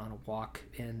was going on a walk,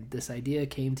 and this idea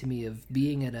came to me of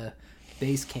being at a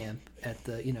base camp at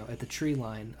the tree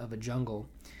line of a jungle,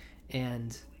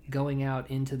 and going out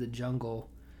into the jungle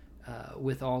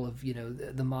with all of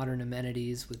the modern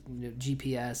amenities with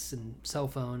GPS and cell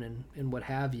phone and what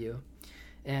have you.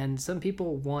 And some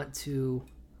people want to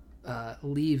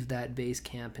leave that base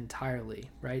camp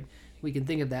entirely, right? We can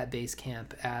think of that base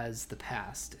camp as the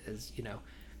past, as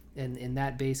and in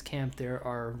that base camp there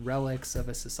are relics of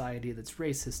a society that's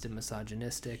racist and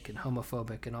misogynistic and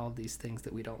homophobic and all of these things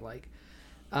that we don't like.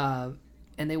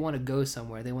 And they want to go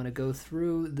somewhere. They want to go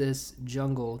through this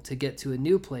jungle to get to a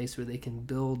new place where they can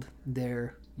build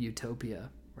their utopia,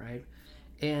 right?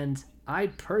 And I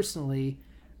personally,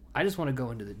 I just want to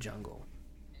go into the jungle.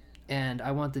 And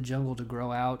I want the jungle to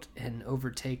grow out and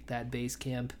overtake that base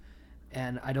camp.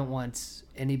 And I don't want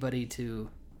anybody to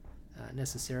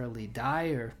necessarily die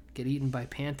or get eaten by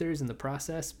panthers in the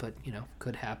process, but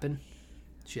could happen.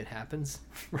 Shit happens,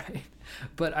 right?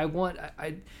 But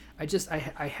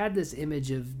I had this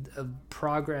image of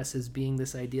progress as being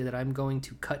this idea that I'm going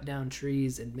to cut down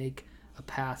trees and make a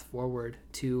path forward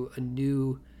to a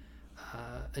new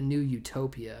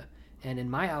utopia. And in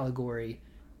my allegory,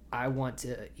 I want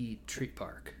to eat tree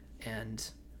bark and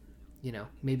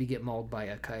maybe get mauled by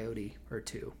a coyote or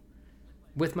two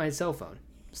with my cell phone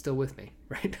still with me,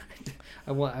 right?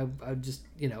 I just,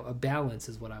 a balance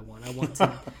is what I want. I want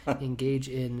to engage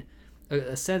in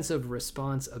a sense of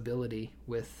responsibility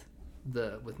with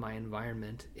my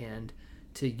environment and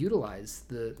to utilize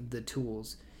the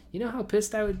tools. You know how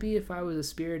pissed I would be if I was a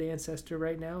spirit ancestor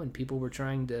right now and people were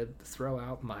trying to throw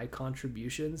out my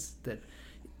contributions. That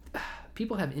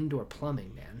people have indoor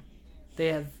plumbing, man.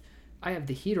 I have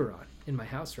the heater on in my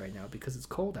house right now because it's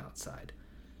cold outside.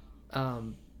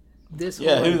 Who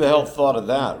the hell thought of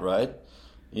that, right?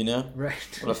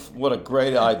 Right. What a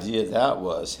great idea that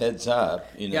was. Heads up,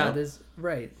 Yeah,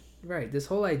 right. This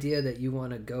whole idea that you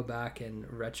want to go back and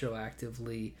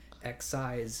retroactively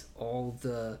excise all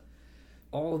the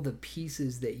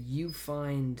pieces that you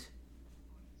find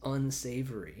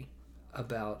unsavory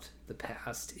about the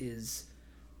past is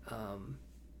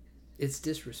it's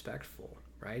disrespectful,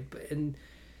 right?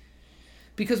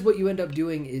 Because what you end up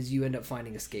doing is you end up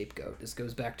finding a scapegoat. This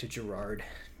goes back to Gerard,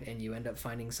 and you end up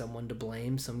finding someone to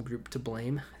blame, some group to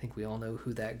blame. I think we all know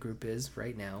who that group is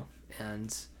right now.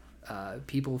 And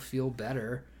people feel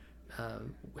better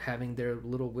having their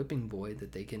little whipping boy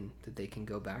that they can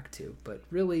go back to. But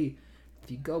really,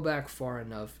 if you go back far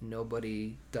enough,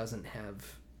 nobody doesn't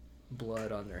have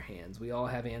blood on their hands. We all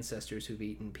have ancestors who've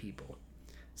eaten people.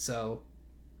 So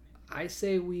I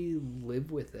say we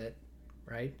live with it,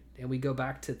 right? And we go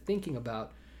back to thinking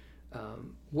about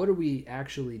what are we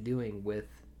actually doing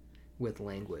with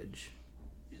language.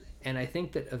 And I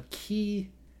think that a key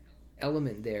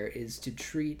element there is to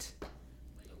treat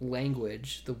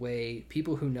language the way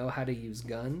people who know how to use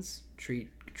guns treat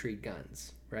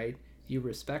guns, right? You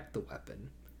respect the weapon.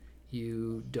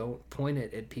 You don't point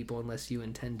it at people unless you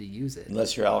intend to use it.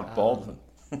 Unless you're Alec Baldwin.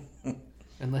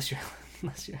 unless you're Alec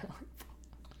Baldwin.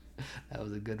 That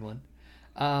was a good one.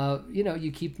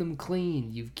 You keep them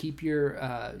clean. You keep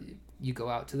you go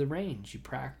out to the range. You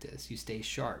practice. You stay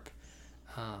sharp.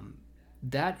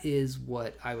 That is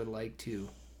what I would like to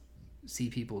see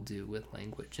people do with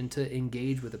language and to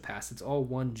engage with the past. It's all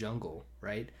one jungle,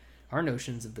 right? Our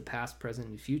notions of the past, present,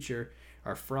 and future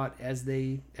are fraught as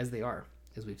they are,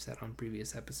 as we've said on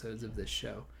previous episodes of this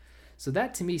show. So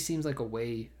that to me seems like a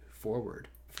way forward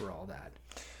for all that.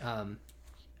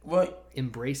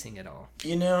 Embracing it all.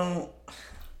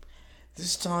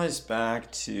 This ties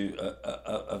back to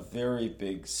a very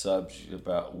big subject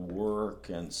about work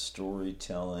and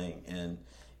storytelling and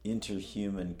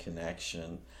interhuman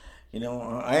connection.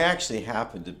 I actually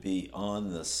happened to be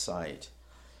on the site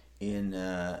in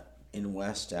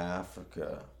West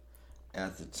Africa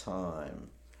at the time,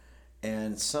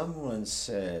 and someone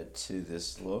said to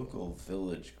this local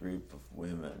village group of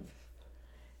women,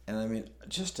 and I mean,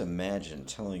 just imagine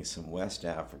telling some West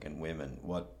African women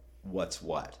what's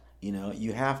what. You know,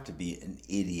 you have to be an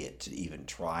idiot to even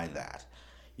try that.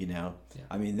 You know, Yeah.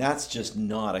 I mean, that's just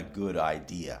not a good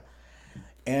idea.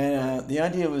 And the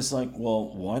idea was like,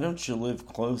 well, why don't you live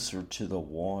closer to the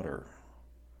water?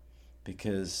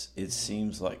 Because it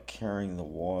seems like carrying the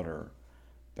water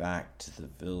back to the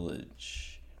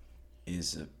village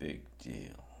is a big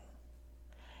deal.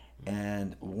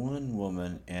 And one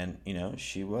woman, and you know,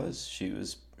 she was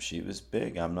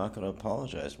big. I'm not going to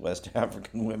apologize. West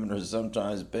African women are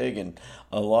sometimes big in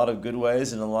a lot of good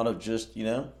ways and a lot of just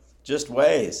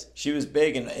ways. She was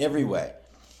big in every way.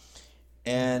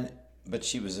 But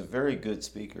she was a very good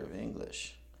speaker of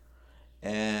English.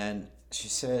 And she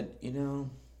said, you know,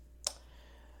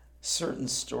 certain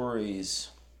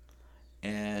stories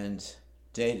and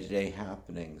day-to-day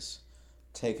happenings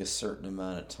take a certain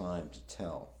amount of time to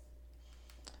tell.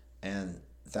 And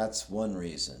that's one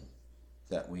reason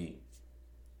that we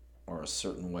are a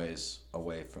certain ways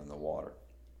away from the water.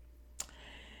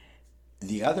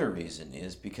 The other reason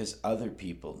is because other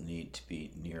people need to be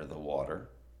near the water.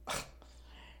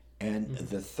 And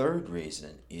the third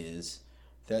reason is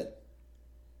that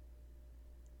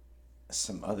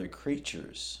some other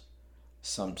creatures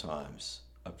sometimes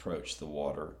approach the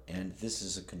water, and this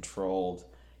is a controlled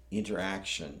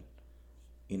interaction,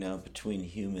 you know, between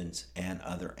humans and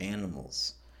other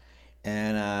animals.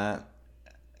 And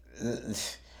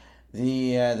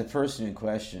the person in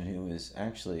question, who was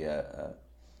actually a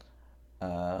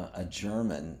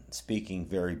German speaking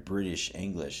very British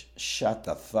English, shut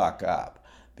the fuck up.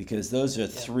 Because those are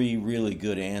three really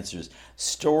good answers.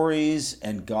 Stories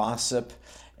and gossip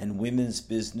and women's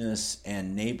business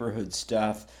and neighborhood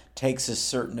stuff takes a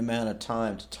certain amount of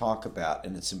time to talk about,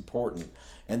 and it's important.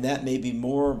 And that may be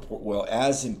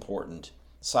as important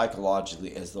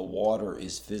psychologically as the water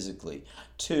is physically.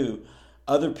 2,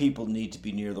 other people need to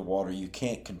be near the water. You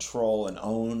can't control and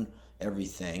own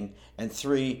everything. And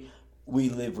 3, we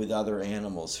live with other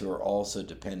animals who are also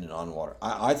dependent on water.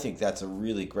 I think that's a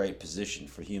really great position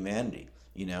for humanity,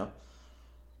 you know?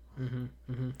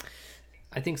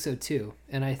 I think so too.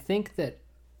 And I think that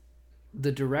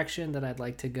the direction that I'd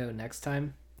like to go next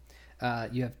time,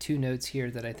 you have 2 notes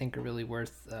here that I think are really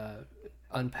worth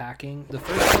unpacking. The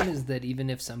first one is that even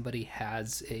if somebody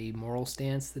has a moral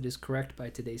stance that is correct by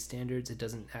today's standards, it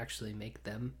doesn't actually make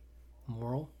them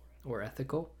moral or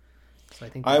ethical. So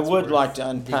I would like to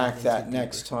unpack that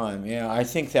next time. Yeah, I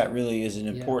think that really is an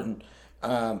important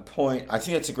point. I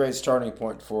think it's a great starting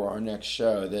point for our next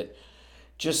show, that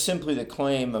just simply the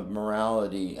claim of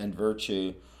morality and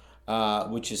virtue,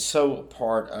 which is so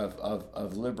part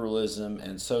of liberalism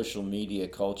and social media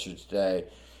culture today,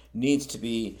 needs to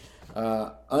be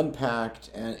unpacked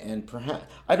and perhaps,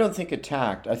 I don't think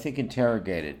attacked, I think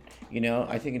interrogated. You know,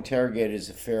 I think interrogated is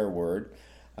a fair word.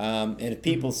 And if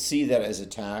people see that as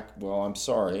attack, well, I'm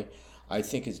sorry. I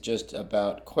think it's just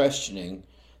about questioning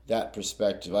that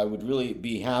perspective. I would really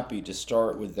be happy to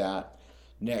start with that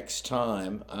next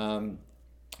time.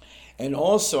 And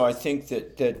also, I think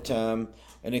that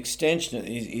an extension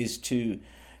is to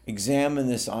examine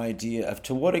this idea of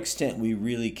to what extent we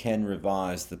really can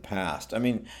revise the past. I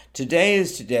mean, today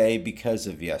is today because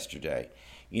of yesterday.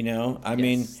 You know, I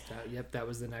mean, that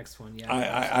was the next one. Yeah,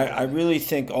 I really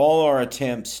think all our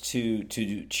attempts to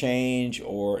change,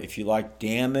 or if you like,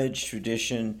 damage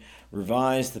tradition,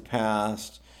 revise the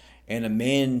past, and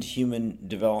amend human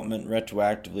development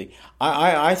retroactively,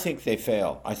 I think they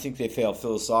fail. I think they fail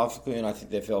philosophically, and I think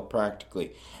they fail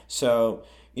practically. So,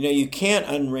 you know, you can't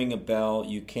unring a bell,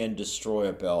 you can destroy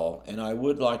a bell, and I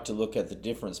would like to look at the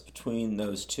difference between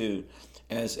those two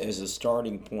as a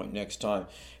starting point next time,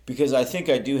 because I think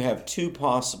I do have 2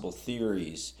 possible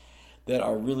theories that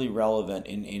are really relevant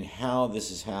in how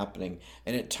this is happening,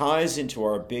 and it ties into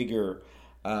our bigger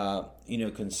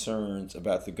concerns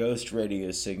about the ghost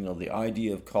radio signal, the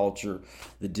idea of culture,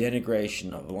 the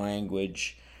denigration of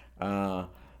language.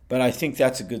 But I think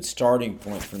that's a good starting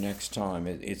point for next time.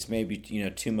 It's maybe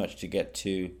too much to get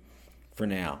to for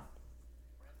now.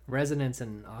 Resonance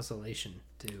and oscillation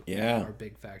too are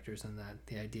big factors in that.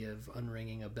 The idea of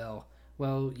unringing a bell.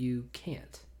 Well, you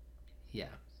can't. Yeah.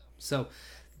 So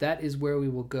that is where we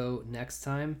will go next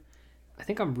time. I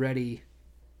think I'm ready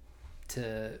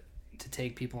to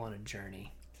take people on a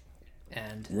journey.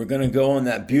 And we're going to go on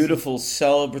that beautiful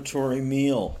celebratory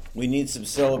meal. We need some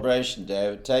celebration,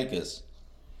 David. Take us.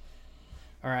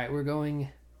 All right, we're going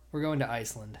to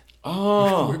Iceland.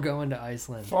 Oh, we're going to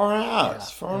Iceland. Far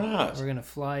out. We're going to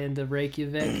fly into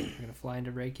Reykjavik.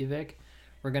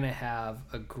 We're going to have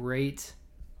a great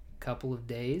couple of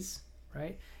days,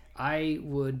 right? I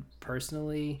would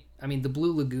personally, the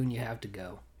Blue Lagoon, you have to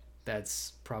go.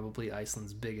 That's probably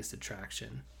Iceland's biggest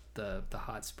attraction. the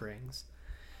hot springs.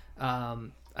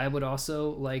 I would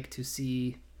also like to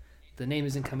see, the name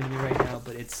isn't coming to me right now,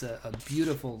 but it's a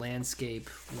beautiful landscape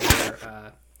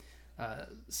where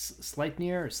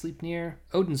Sleipnir,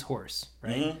 Odin's horse,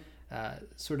 right?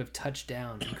 Sort of touched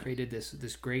down and created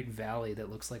this great valley that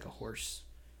looks like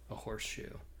a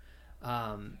horseshoe.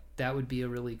 That would be a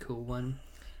really cool one.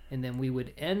 And then we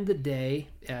would end the day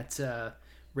at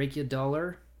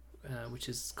Reykjadalur, which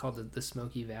is called the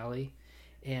Smoky Valley.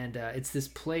 And it's this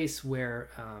place where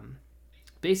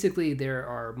basically there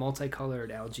are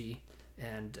multicolored algae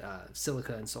and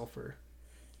silica and sulfur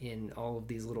in all of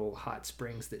these little hot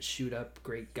springs that shoot up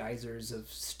great geysers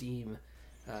of steam.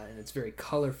 And it's very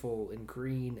colorful and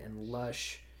green and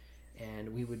lush.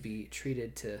 And we would be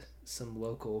treated to some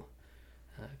local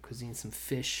cuisine, some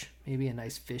fish, maybe a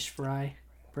nice fish fry,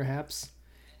 perhaps.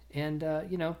 And,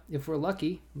 if we're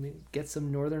lucky, we get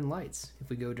some northern lights if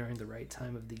we go during the right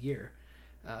time of the year.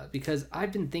 Because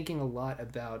I've been thinking a lot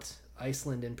about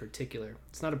Iceland in particular.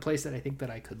 It's not a place that I think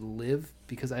that I could live,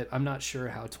 because I'm not sure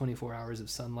how 24 hours of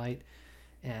sunlight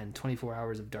and 24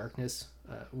 hours of darkness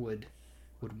would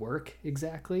work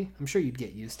exactly. I'm sure you'd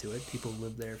get used to it. People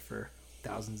live there for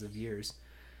thousands of years.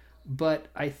 But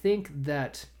I think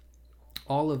that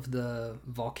all of the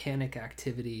volcanic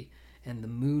activity and the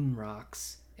moon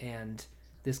rocks and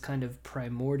this kind of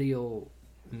primordial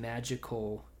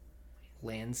magical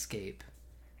landscape,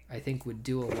 I think would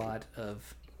do a lot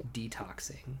of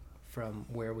detoxing from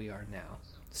where we are now.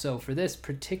 So for this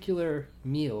particular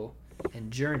meal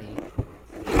and journey,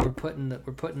 we're putting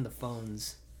the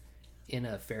phones in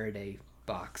a Faraday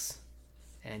box,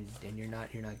 and you're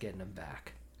not getting them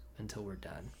back until we're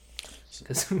done,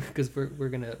 because we're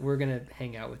gonna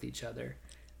hang out with each other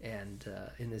and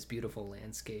in this beautiful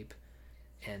landscape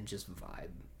and just vibe.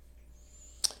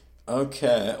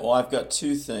 Okay, well, I've got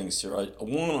two things here.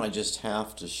 One I just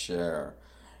have to share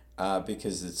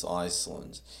because it's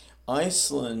Iceland.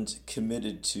 Iceland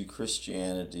committed to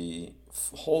Christianity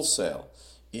wholesale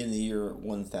in the year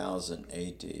 1000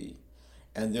 AD.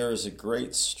 And there is a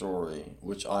great story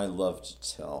which I love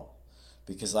to tell,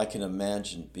 because I can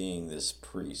imagine being this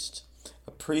priest,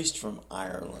 a priest from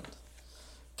Ireland,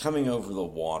 coming over the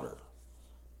water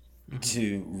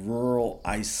to rural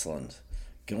Iceland,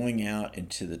 going out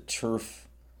into the turf,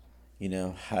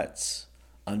 huts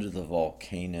under the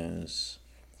volcanoes,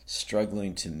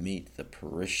 struggling to meet the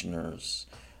parishioners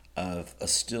of a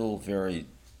still very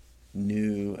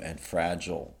new and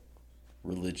fragile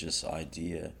religious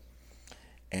idea.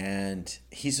 And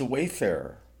he's a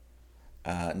wayfarer,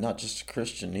 not just a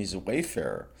Christian. He's a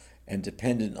wayfarer and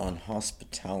dependent on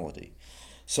hospitality.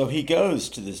 So he goes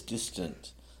to this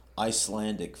distant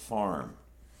Icelandic farm,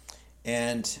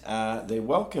 and they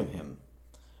welcome him.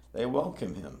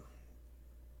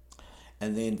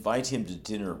 And they invite him to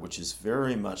dinner, which is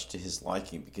very much to his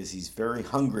liking, because he's very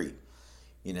hungry.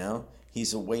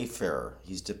 He's a wayfarer.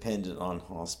 He's dependent on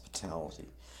hospitality.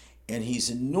 And he's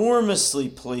enormously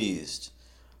pleased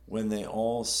when they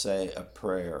all say a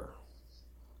prayer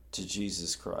to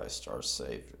Jesus Christ, our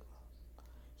Savior.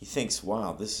 He thinks,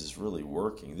 wow, this is really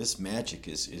working. This magic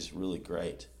is really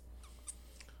great.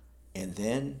 And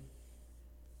then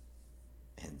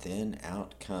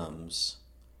out comes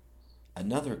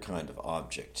another kind of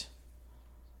object,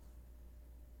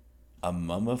 a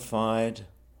mummified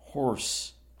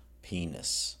horse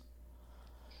penis.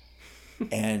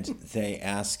 And they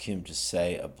ask him to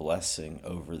say a blessing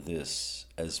over this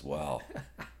as well.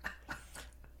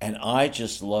 And I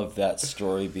just love that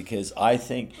story, because I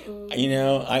think,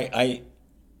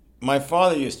 my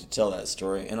father used to tell that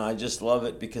story, and I just love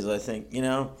it because I think,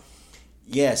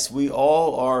 yes, we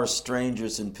all are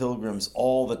strangers and pilgrims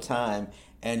all the time,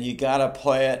 and you got to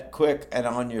play it quick and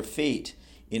on your feet,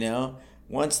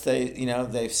 Once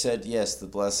they've said, yes, the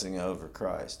blessing over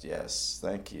Christ. Yes,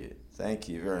 thank you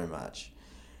very much.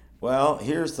 Well,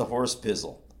 here's the horse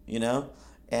pizzle,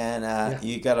 and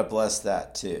you got to bless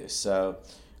that too. So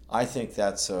I think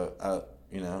that's a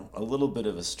little bit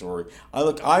of a story.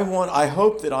 I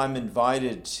hope that I'm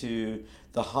invited to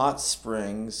the hot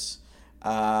springs,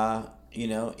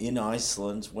 in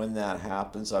Iceland when that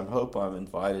happens. I hope I'm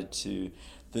invited to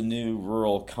the new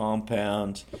rural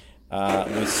compound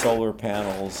with solar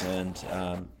panels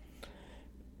and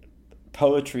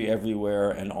poetry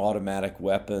everywhere and automatic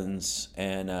weapons,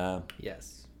 and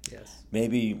yes,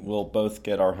 maybe we'll both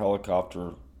get our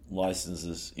helicopter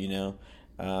licenses.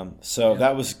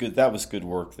 That was good. That was good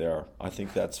work there. I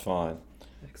think that's fine.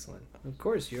 Excellent. Of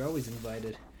course, you're always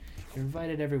invited. You're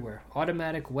invited everywhere.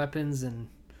 Automatic weapons and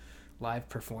live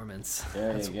performance.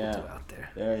 There that's you what go. we'll do out there.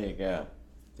 There you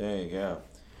go.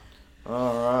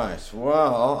 All right.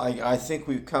 Well, I think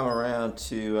we've come around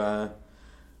to,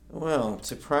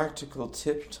 to practical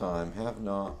tip time, have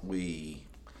not we?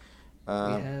 We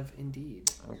Um, have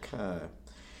indeed. okay.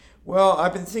 Well,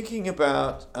 I've been thinking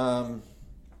about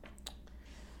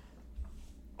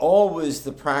always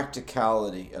the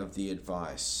practicality of the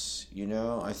advice. You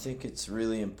know, I think it's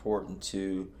really important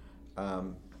to.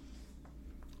 Um,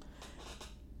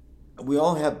 we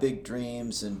all have big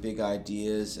dreams and big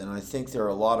ideas, and I think there are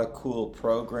a lot of cool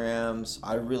programs.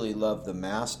 I really love the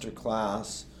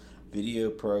masterclass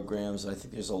video programs. I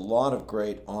think there's a lot of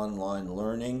great online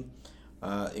learning.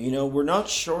 We're not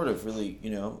short of really,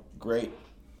 great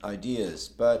ideas,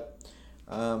 but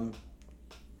um,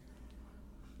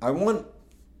 I want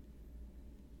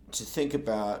to think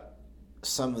about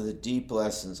some of the deep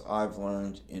lessons I've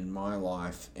learned in my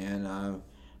life, and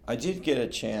I did get a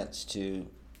chance to,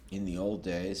 in the old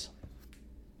days,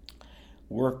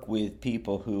 work with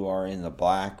people who are in the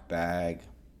black bag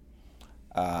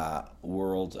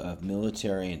world of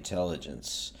military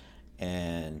intelligence.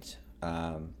 And,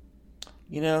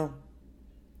 you know,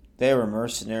 they were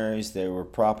mercenaries, they were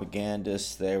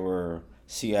propagandists, they were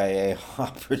CIA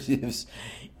operatives,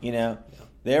 you know.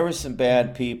 There were some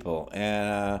bad people,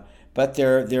 and but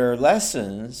their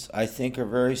lessons, I think, are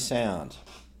very sound.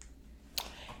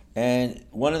 And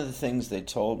one of the things they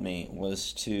told me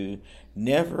was to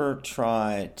never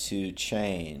try to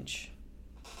change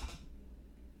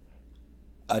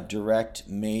a direct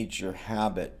major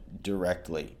habit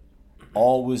directly.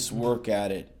 Always work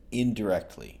at it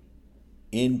indirectly.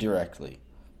 Indirectly.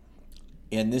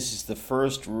 And this is the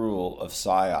first rule of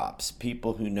PSYOPs.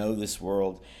 People who know this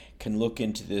world can look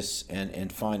into this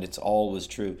and find it's always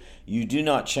true. You do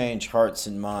not change hearts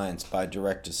and minds by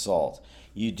direct assault.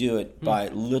 You do it by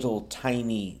little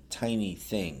tiny, tiny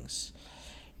things.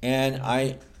 And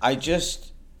I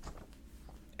just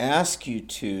ask you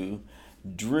to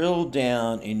drill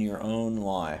down in your own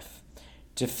life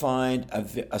to find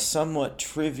a somewhat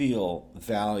trivial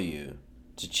value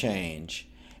to change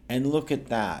and look at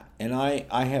that. And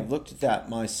I have looked at that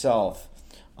myself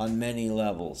on many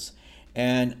levels.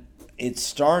 And it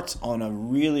starts on a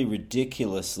really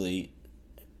ridiculously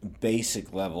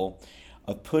basic level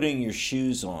of putting your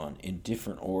shoes on in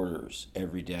different orders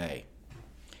every day.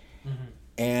 Mm-hmm.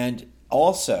 And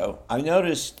also, I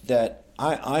noticed that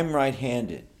I'm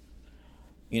right-handed.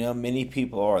 You know, many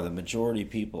people are, the majority of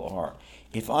people are.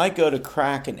 If I go to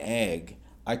crack an egg,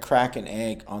 I crack an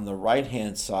egg on the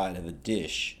right-hand side of a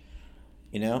dish.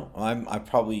 You know, I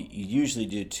probably usually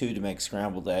do 2 to make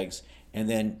scrambled eggs, and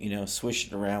then, swish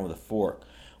it around with a fork.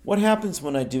 What happens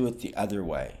when I do it the other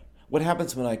way? What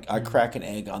happens when I crack an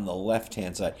egg on the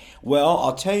left-hand side? Well,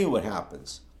 I'll tell you what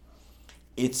happens.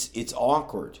 It's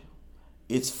awkward.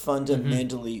 It's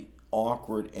fundamentally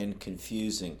awkward and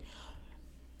confusing.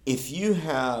 If you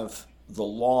have the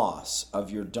loss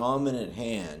of your dominant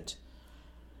hand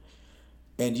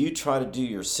and you try to do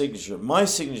your signature, my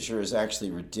signature is actually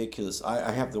ridiculous.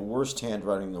 I have the worst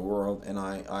handwriting in the world, and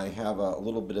I have a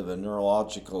little bit of a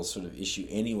neurological sort of issue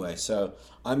anyway. So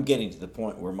I'm getting to the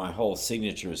point where my whole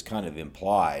signature is kind of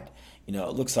implied. It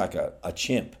looks like a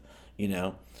chimp,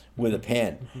 with a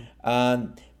pen.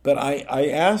 But I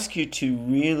ask you to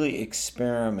really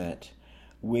experiment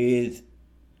with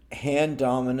hand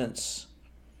dominance,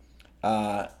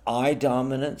 eye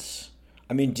dominance.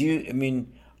 I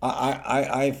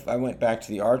went back to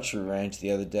the archery range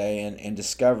the other day and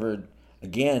discovered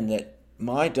again that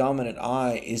my dominant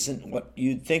eye isn't what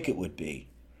you'd think it would be.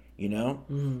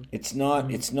 It's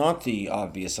not the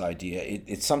obvious idea.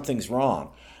 It's something's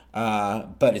wrong,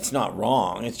 but it's not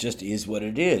wrong. It just is what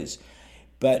it is.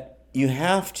 But you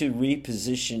have to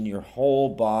reposition your whole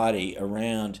body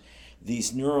around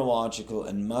these neurological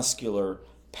and muscular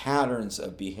patterns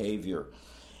of behavior.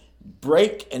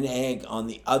 Break an egg on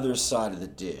the other side of the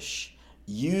dish.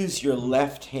 Use your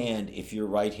left hand if you're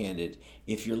right-handed.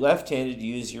 If you're left-handed,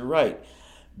 use your right.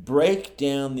 Break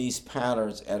down these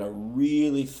patterns at a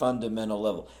really fundamental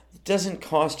level. It doesn't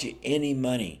cost you any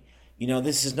money.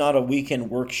 This is not a weekend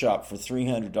workshop for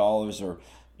 $300 or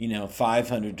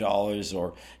 $500,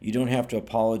 or you don't have to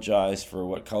apologize for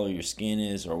what color your skin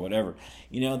is or whatever.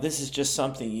 This is just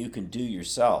something you can do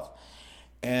yourself.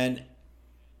 And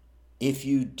if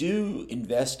you do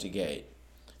investigate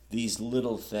these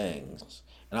little things,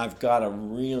 and I've got a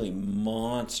really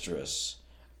monstrous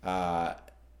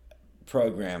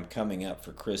program coming up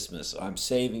for Christmas. I'm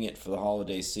saving it for the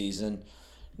holiday season,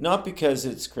 not because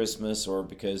it's Christmas or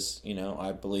because,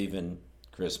 I believe in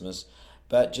Christmas,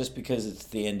 but just because it's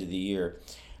the end of the year.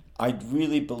 I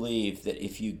really believe that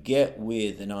if you get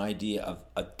with an idea of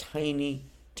a tiny,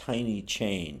 tiny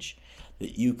change,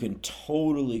 that you can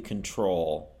totally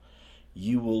control,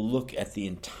 you will look at the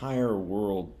entire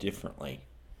world differently.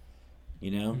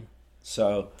 You know?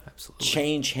 So Absolutely.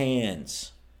 change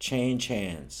hands. Change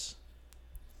hands.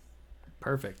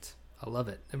 Perfect. I love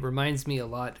it. It reminds me a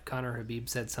lot. Conor Habib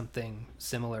said something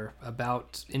similar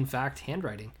about, in fact,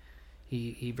 handwriting.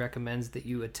 He recommends that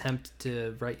you attempt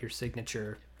to write your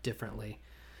signature differently.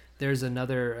 There's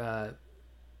another,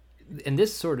 and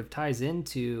this sort of ties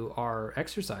into our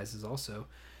exercises also,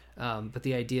 but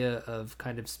the idea of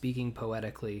kind of speaking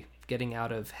poetically, getting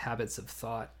out of habits of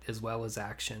thought as well as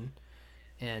action.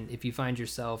 And if you find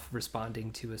yourself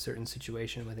responding to a certain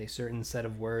situation with a certain set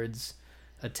of words,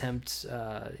 attempt,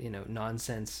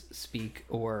 nonsense speak,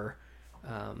 or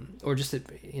just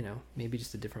maybe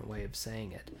just a different way of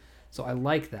saying it. So I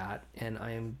like that, and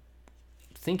I am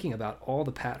thinking about all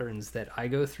the patterns that I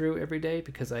go through every day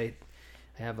because I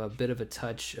have a bit of a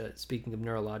touch. Speaking of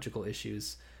neurological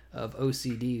issues, of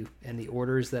OCD and the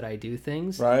orders that I do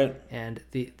things. Right. And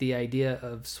the idea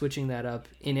of switching that up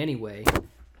in any way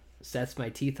sets my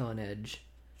teeth on edge,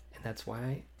 and that's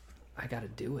why I got to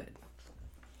do it.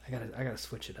 I gotta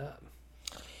switch it up.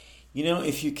 You know,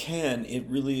 if you can, it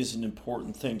really is an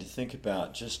important thing to think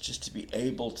about. Just to be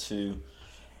able to,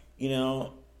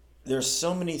 there's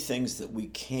so many things that we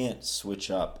can't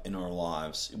switch up in our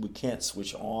lives. We can't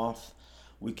switch off.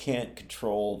 We can't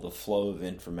control the flow of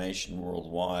information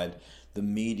worldwide. The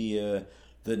media,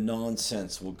 the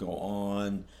nonsense will go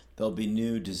on. There'll be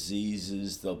new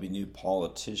diseases. There'll be new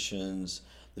politicians.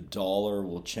 The dollar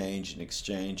will change in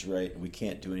exchange rate, and we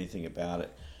can't do anything about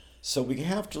it. So we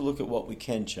have to look at what we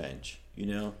can change.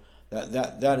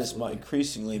 That is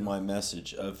increasingly my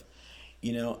message of,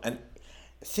 and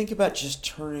think about just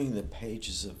turning the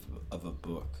pages of a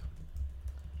book.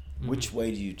 Mm-hmm. Which way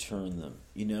do you turn them?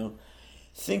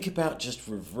 Think about just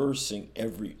reversing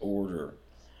every order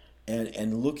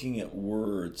and looking at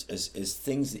words as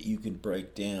things that you can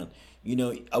break down.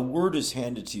 A word is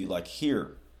handed to you like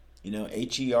here,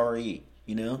 Here.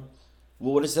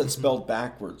 Well, what is that spelled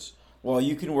backwards? Well,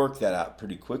 you can work that out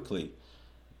pretty quickly,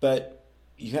 but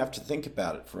you have to think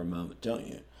about it for a moment, don't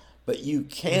you? But you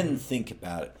can think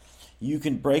about it. You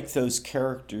can break those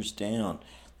characters down.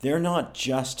 They're not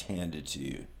just handed to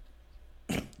you.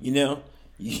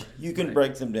 You can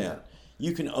break them down.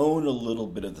 You can own a little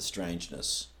bit of the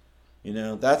strangeness.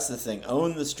 That's the thing.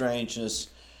 Own the strangeness,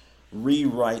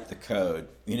 rewrite the code.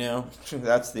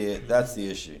 That's the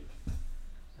issue.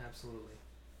 Absolutely.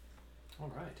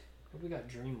 All right. What do we got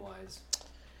dream-wise?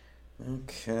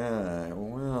 Okay,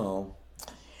 well,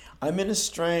 I'm in a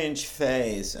strange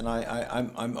phase, and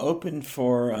I'm open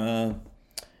for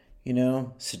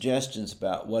suggestions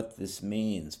about what this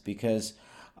means, because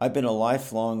I've been a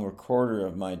lifelong recorder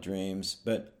of my dreams,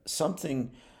 but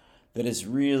something that has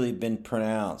really been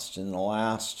pronounced in the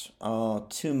last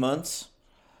 2 months,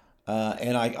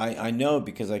 and I know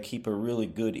because I keep a really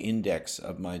good index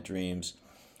of my dreams.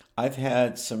 I've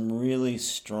had some really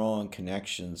strong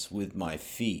connections with my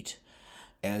feet,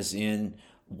 as in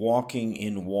walking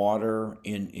in water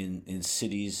in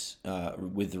cities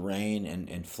with rain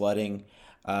and flooding.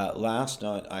 Last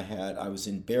night I was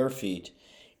in bare feet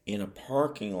in a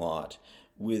parking lot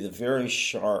with a very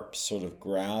sharp sort of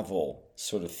gravel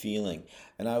sort of feeling.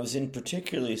 And I was in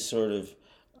particularly sort of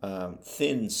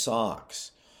thin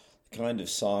socks, kind of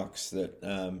socks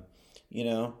that,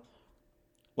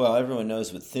 well, everyone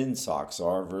knows what thin socks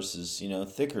are versus,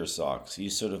 thicker socks. You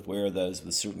sort of wear those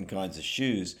with certain kinds of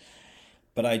shoes.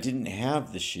 But I didn't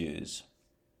have the shoes.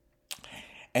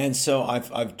 And so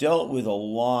I've dealt with a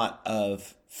lot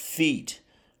of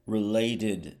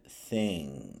feet-related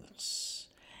things.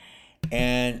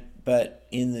 But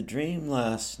in the dream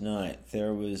last night,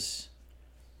 there was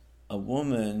a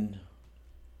woman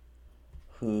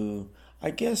who,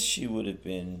 I guess she would have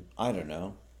been, I don't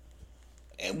know,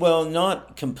 well,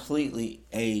 not completely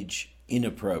age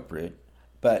inappropriate,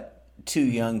 but too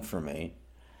young for me.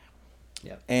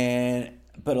 Yeah.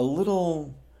 But a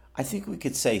little, I think we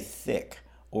could say thick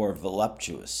or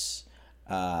voluptuous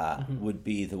would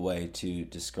be the way to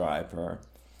describe her.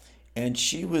 And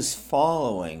she was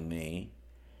following me,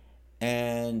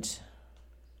 and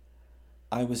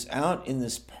I was out in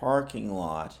this parking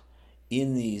lot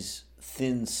in these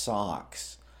thin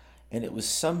socks, and it was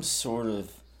some sort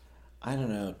of, I don't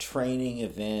know, training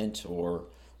event or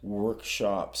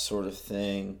workshop sort of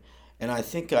thing. And I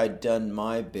think I'd done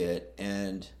my bit,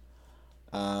 and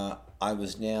I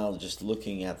was now just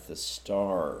looking at the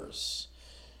stars.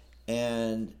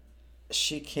 And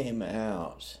she came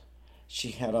out.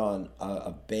 She had on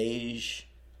a beige,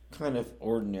 kind of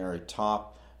ordinary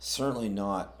top, certainly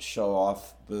not show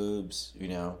off boobs,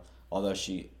 although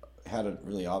she had a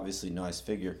really obviously nice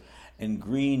figure, and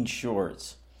green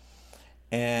shorts.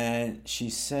 And she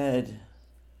said,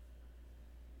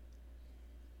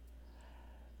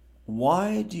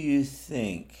 "Why do you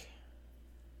think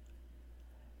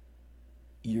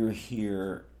you're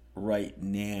here right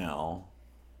now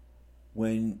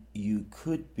when you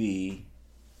could be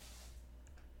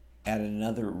at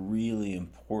another really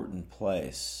important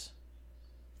place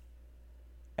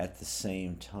at the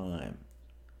same time?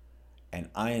 And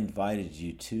I invited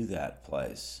you to that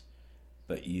place,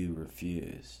 but you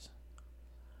refused."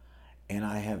 And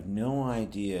I have no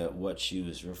idea what she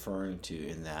was referring to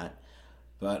in that,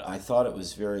 but I thought it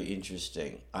was very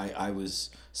interesting. I was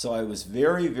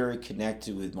very, very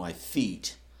connected with my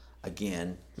feet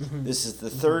again. Mm-hmm. This is the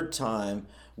third time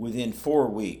within 4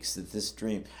 weeks that this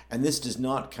dream, and this does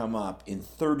not come up in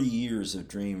 30 years of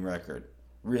dream record.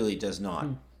 Really does not.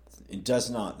 It does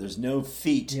not. There's no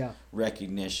feet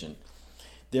recognition.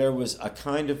 There was a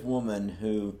kind of woman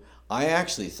who I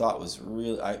actually thought was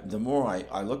really, the more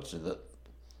I looked at it,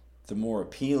 the more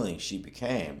appealing she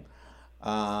became.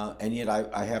 And yet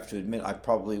I have to admit, I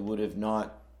probably would have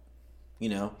not,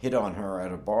 hit on her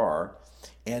at a bar.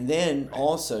 And then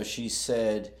also she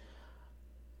said,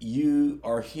 "You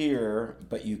are here,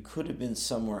 but you could have been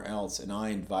somewhere else, and I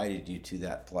invited you to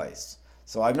that place."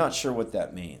 So I'm not sure what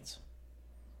that means.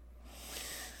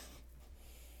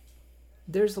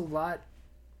 There's a lot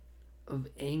of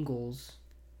angles.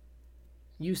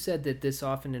 You said that this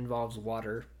often involves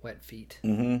water, wet feet.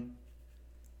 Mm-hmm.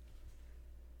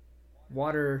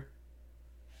 Water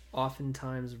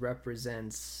oftentimes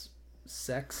represents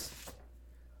sex.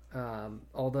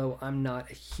 Although I'm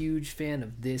not a huge fan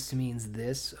of "this means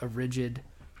this," a rigid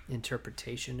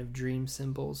interpretation of dream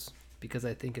symbols, because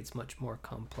I think it's much more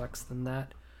complex than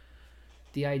that.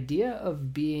 The idea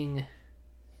of being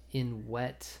in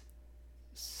wet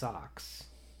socks,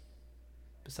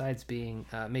 besides being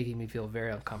making me feel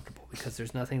very uncomfortable, because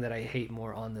there's nothing that I hate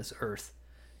more on this earth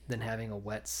than having a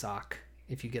wet sock.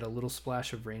 If you get a little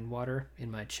splash of rainwater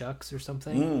in my chucks or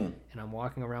something, and I'm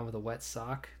walking around with a wet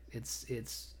sock, it's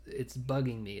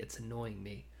bugging me. It's annoying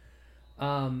me.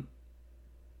 But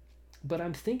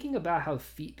I'm thinking about how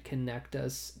feet connect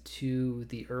us to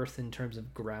the earth in terms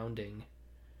of grounding,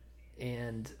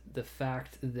 and the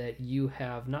fact that you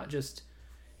have not just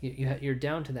you're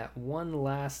down to that one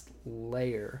last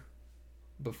layer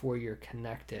before you're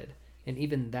connected, and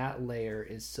even that layer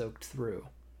is soaked through.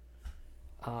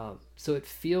 So it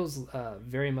feels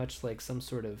very much like some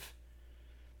sort of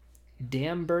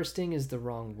dam bursting is the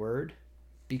wrong word,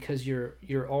 because you're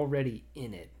already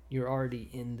in it. You're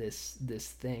already in this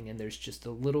thing, and there's just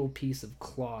a little piece of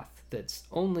cloth that's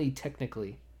only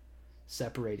technically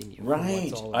separating you. Right. From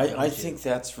what's all I think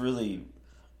that's really,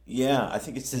 I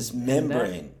think it's this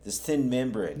membrane, this thin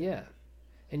membrane. Yeah.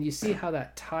 And you see how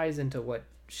that ties into what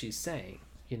she's saying,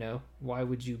 Why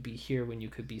would you be here when you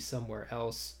could be somewhere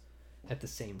else at the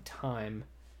same time,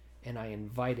 and I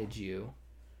invited you?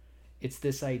 It's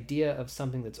this idea of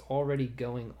something that's already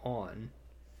going on,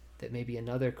 that maybe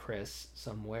another Chris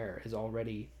somewhere is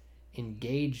already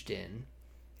engaged in,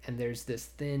 and there's this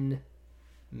thin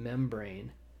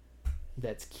membrane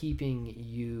that's keeping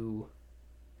you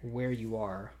where you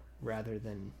are rather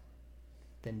than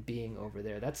being over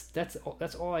there. That's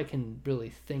all I can really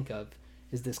think of,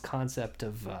 is this concept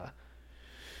of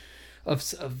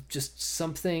just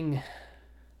something.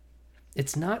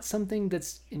 It's not something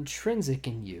that's intrinsic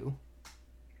in you,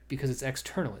 because it's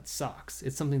external. It's socks.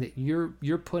 It's something that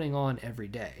you're putting on every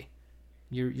day.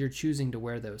 You're choosing to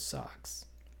wear those socks.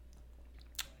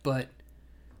 But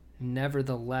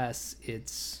nevertheless,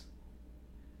 it's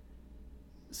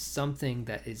something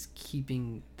that is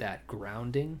keeping that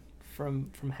grounding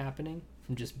from happening,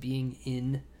 from just being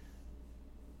in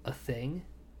a thing.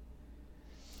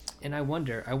 And I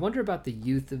wonder about the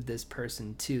youth of this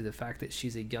person too, the fact that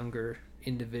she's a younger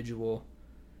individual.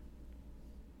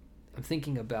 I'm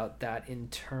thinking about that in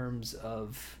terms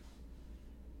of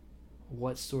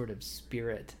what sort of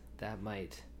spirit that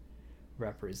might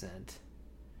represent.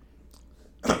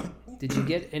 Did you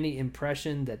get any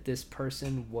impression that this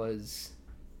person was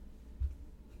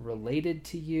related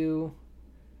to you,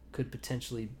 could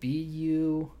potentially be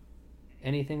you,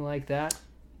 anything like that?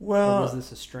 Well, or was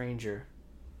this a stranger?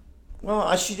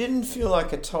 Well, she didn't feel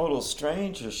like a total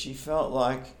stranger. She felt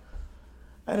like,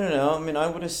 I don't know. I mean, I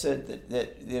would have said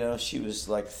that she was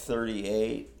like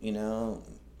 38,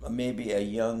 maybe a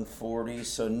young 40,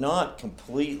 so not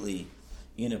completely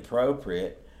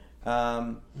inappropriate.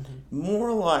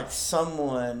 More like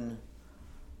someone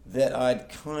that I'd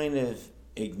kind of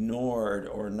ignored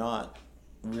or not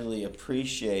really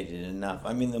appreciated enough.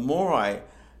 I mean, the more I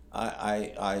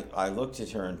I looked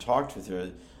at her and talked with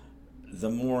her, the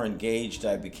more engaged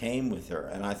I became with her.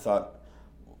 And I thought,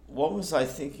 what was I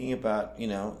thinking about,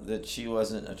 that she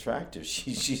wasn't attractive?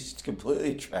 She's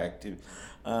completely attractive.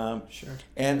 Sure.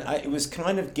 And it was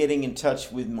kind of getting in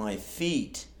touch with my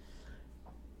feet.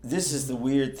 This is the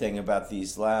weird thing about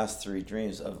these last three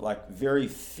dreams, of like very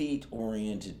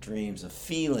feet-oriented dreams, of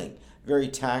feeling, very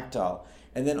tactile.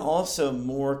 And then also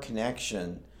more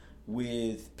connection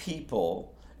with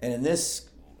people. And in this,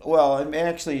 well, I mean,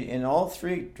 actually in all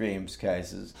three dreams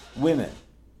cases, women,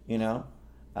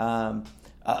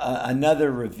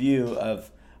 another review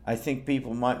of, I think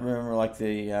people might remember, like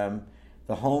the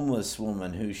homeless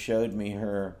woman who showed me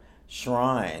her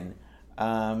shrine.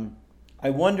 I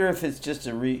wonder if it's just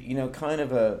kind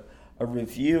of a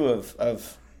review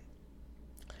of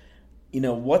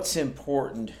what's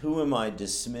important, who am I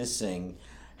dismissing,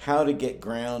 how to get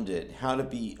grounded, how to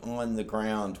be on the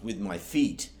ground with my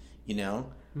feet,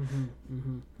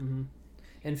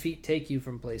 And feet take you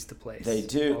from place to place. They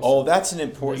do. Also. That's an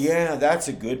important. Yeah, that's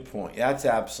a good point. That's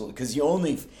absolutely, because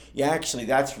actually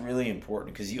that's really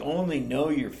important, because you only know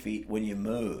your feet when you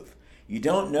move. You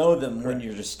don't know them when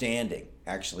you're just standing.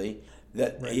 Actually,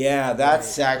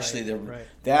 that's actually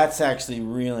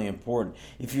really important.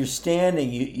 If you're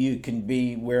standing, you can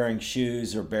be wearing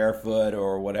shoes or barefoot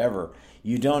or whatever.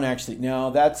 You don't actually.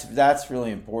 No, that's really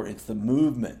important. It's the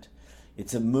movement.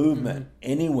 It's a movement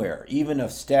anywhere, even a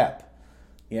step.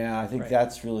 Yeah, I think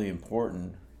that's really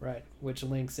important. Right, which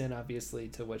links in obviously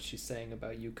to what she's saying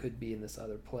about you could be in this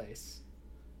other place,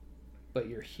 but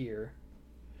you're here.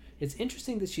 It's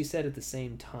interesting that she said at the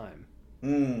same time.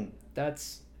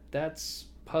 That's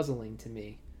puzzling to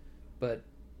me, but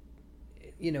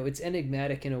it's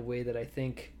enigmatic in a way that I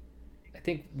think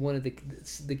one of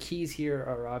the keys here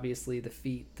are obviously the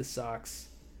feet, the socks,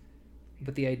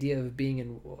 but the idea of being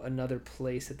in another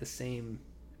place at the same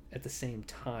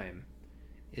time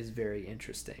is very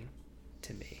interesting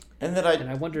to me. And that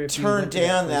I wonder if turned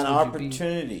down that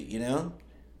opportunity,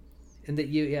 And that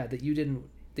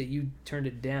you turned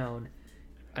it down.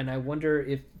 And I wonder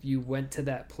if you went to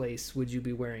that place, would you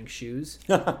be wearing shoes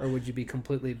or would you be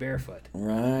completely barefoot?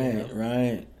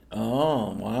 Right.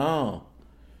 Oh, wow.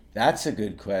 That's a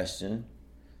good question.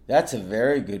 That's a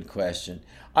very good question.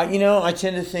 I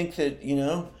tend to think that,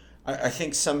 I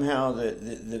think somehow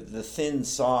the thin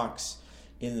socks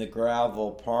in the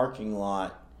gravel parking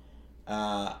lot,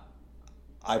 I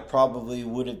probably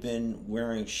would have been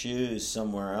wearing shoes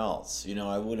somewhere else.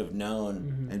 I would have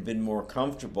known and been more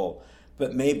comfortable,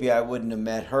 but maybe I wouldn't have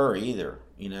met her either,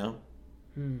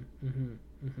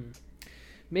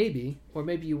 Maybe, or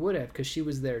maybe you would have, because she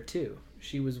was there too.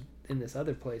 She was in this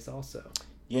other place also.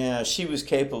 Yeah, she was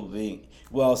capable of being,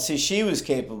 she was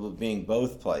capable of being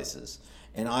both places,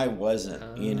 and I wasn't,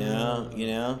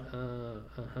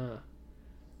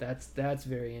 That's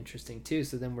very interesting too.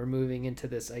 So then we're moving into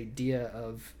this idea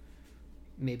of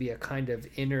maybe a kind of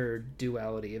inner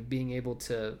duality of being able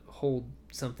to hold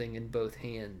something in both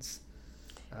hands.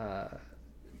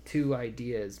 Two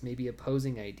ideas, maybe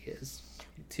opposing ideas,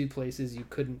 two places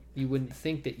you wouldn't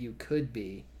think that you could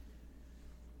be,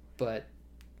 but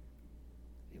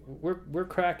we're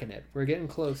cracking it. We're getting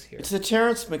close here. It's the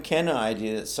Terence McKenna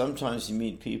idea that sometimes you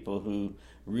meet people who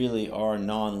really are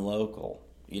non-local,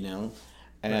 and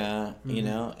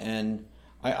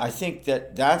I think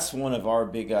that's one of our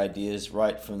big ideas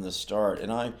right from the start.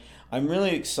 And I'm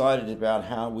really excited about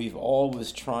how we've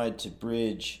always tried to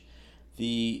bridge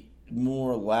the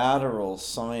more lateral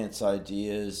science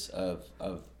ideas of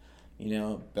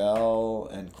Bell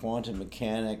and quantum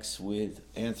mechanics with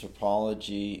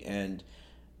anthropology and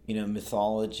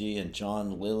mythology and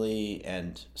John Lilly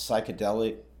and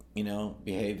psychedelic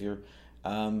behavior,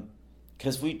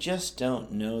 because we just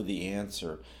don't know the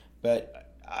answer. But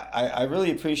I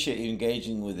really appreciate you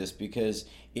engaging with this, because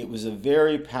it was a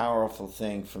very powerful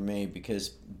thing for me, because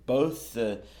both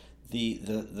the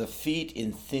feet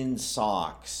in thin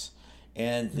socks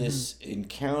and this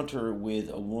encounter with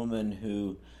a woman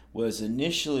who was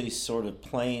initially sort of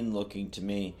plain looking to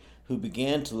me, who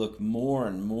began to look more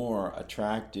and more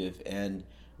attractive and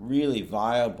really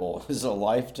viable as a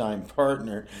lifetime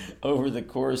partner over the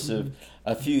course of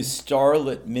a few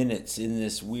starlit minutes in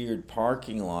this weird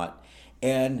parking lot.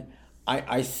 And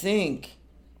I think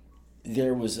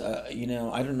there was I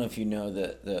don't know if you know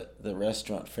the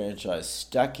restaurant franchise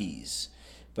Stuckey's,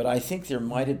 but I think there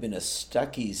might have been a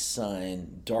Stuckey's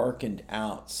sign darkened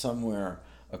out somewhere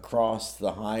across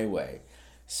the highway.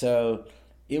 So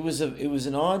it was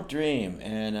an odd dream.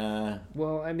 And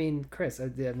well, I mean, Chris, I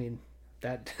mean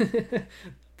that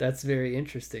that's very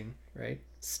interesting, right?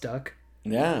 Stuck.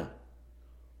 Yeah.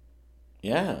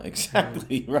 Yeah,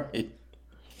 exactly right.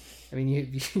 I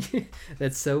mean,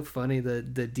 that's so funny, the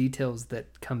details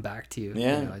that come back to you,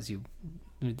 Yeah. as you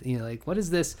know, like, what is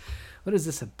this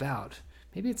about?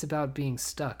 Maybe it's about being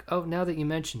stuck. Oh, now that you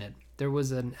mention it, there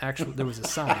was a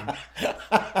sign.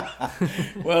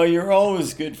 Well, you're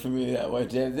always good for me that way,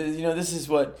 Dave. This is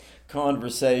what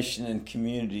conversation and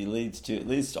community leads to. It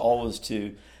leads always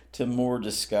to more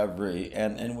discovery,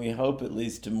 and we hope it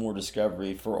leads to more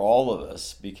discovery for all of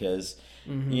us, because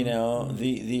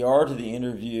the art of the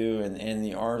interview and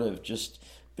the art of just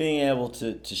being able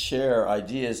to share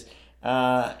ideas.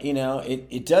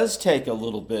 It does take a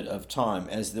little bit of time,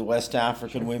 as the West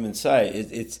African women say.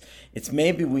 It's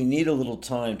maybe we need a little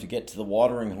time to get to the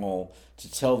watering hole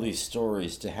to tell these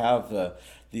stories, to have the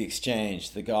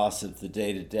exchange, the gossip, the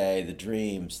day to day, the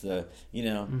dreams,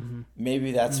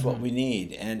 maybe that's what we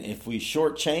need. And if we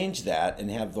shortchange that and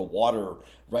have the water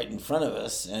right in front of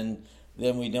us, and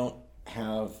then we don't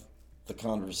have the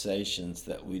conversations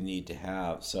that we need to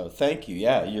have. So thank you.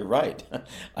 Yeah, you're right.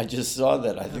 I just saw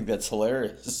that. I think that's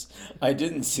hilarious. I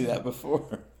didn't see that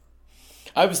before.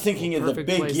 I was thinking of the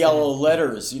big yellow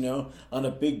letters, on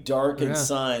a big darkened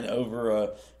sign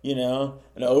over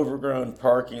an overgrown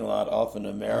parking lot off an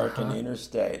American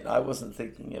interstate. I wasn't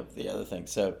thinking of the other thing.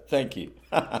 So thank you.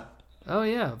 Oh,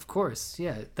 yeah, of course.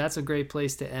 Yeah, that's a great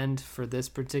place to end for this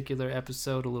particular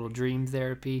episode, a little dream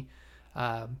therapy.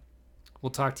 We'll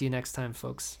talk to you next time,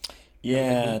 folks.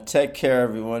 Yeah, take care,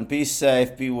 everyone. Be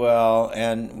safe, be well,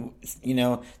 and,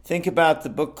 think about the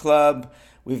book club.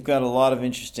 We've got a lot of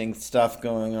interesting stuff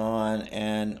going on,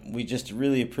 and we just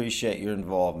really appreciate your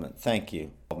involvement. Thank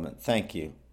you. Thank you.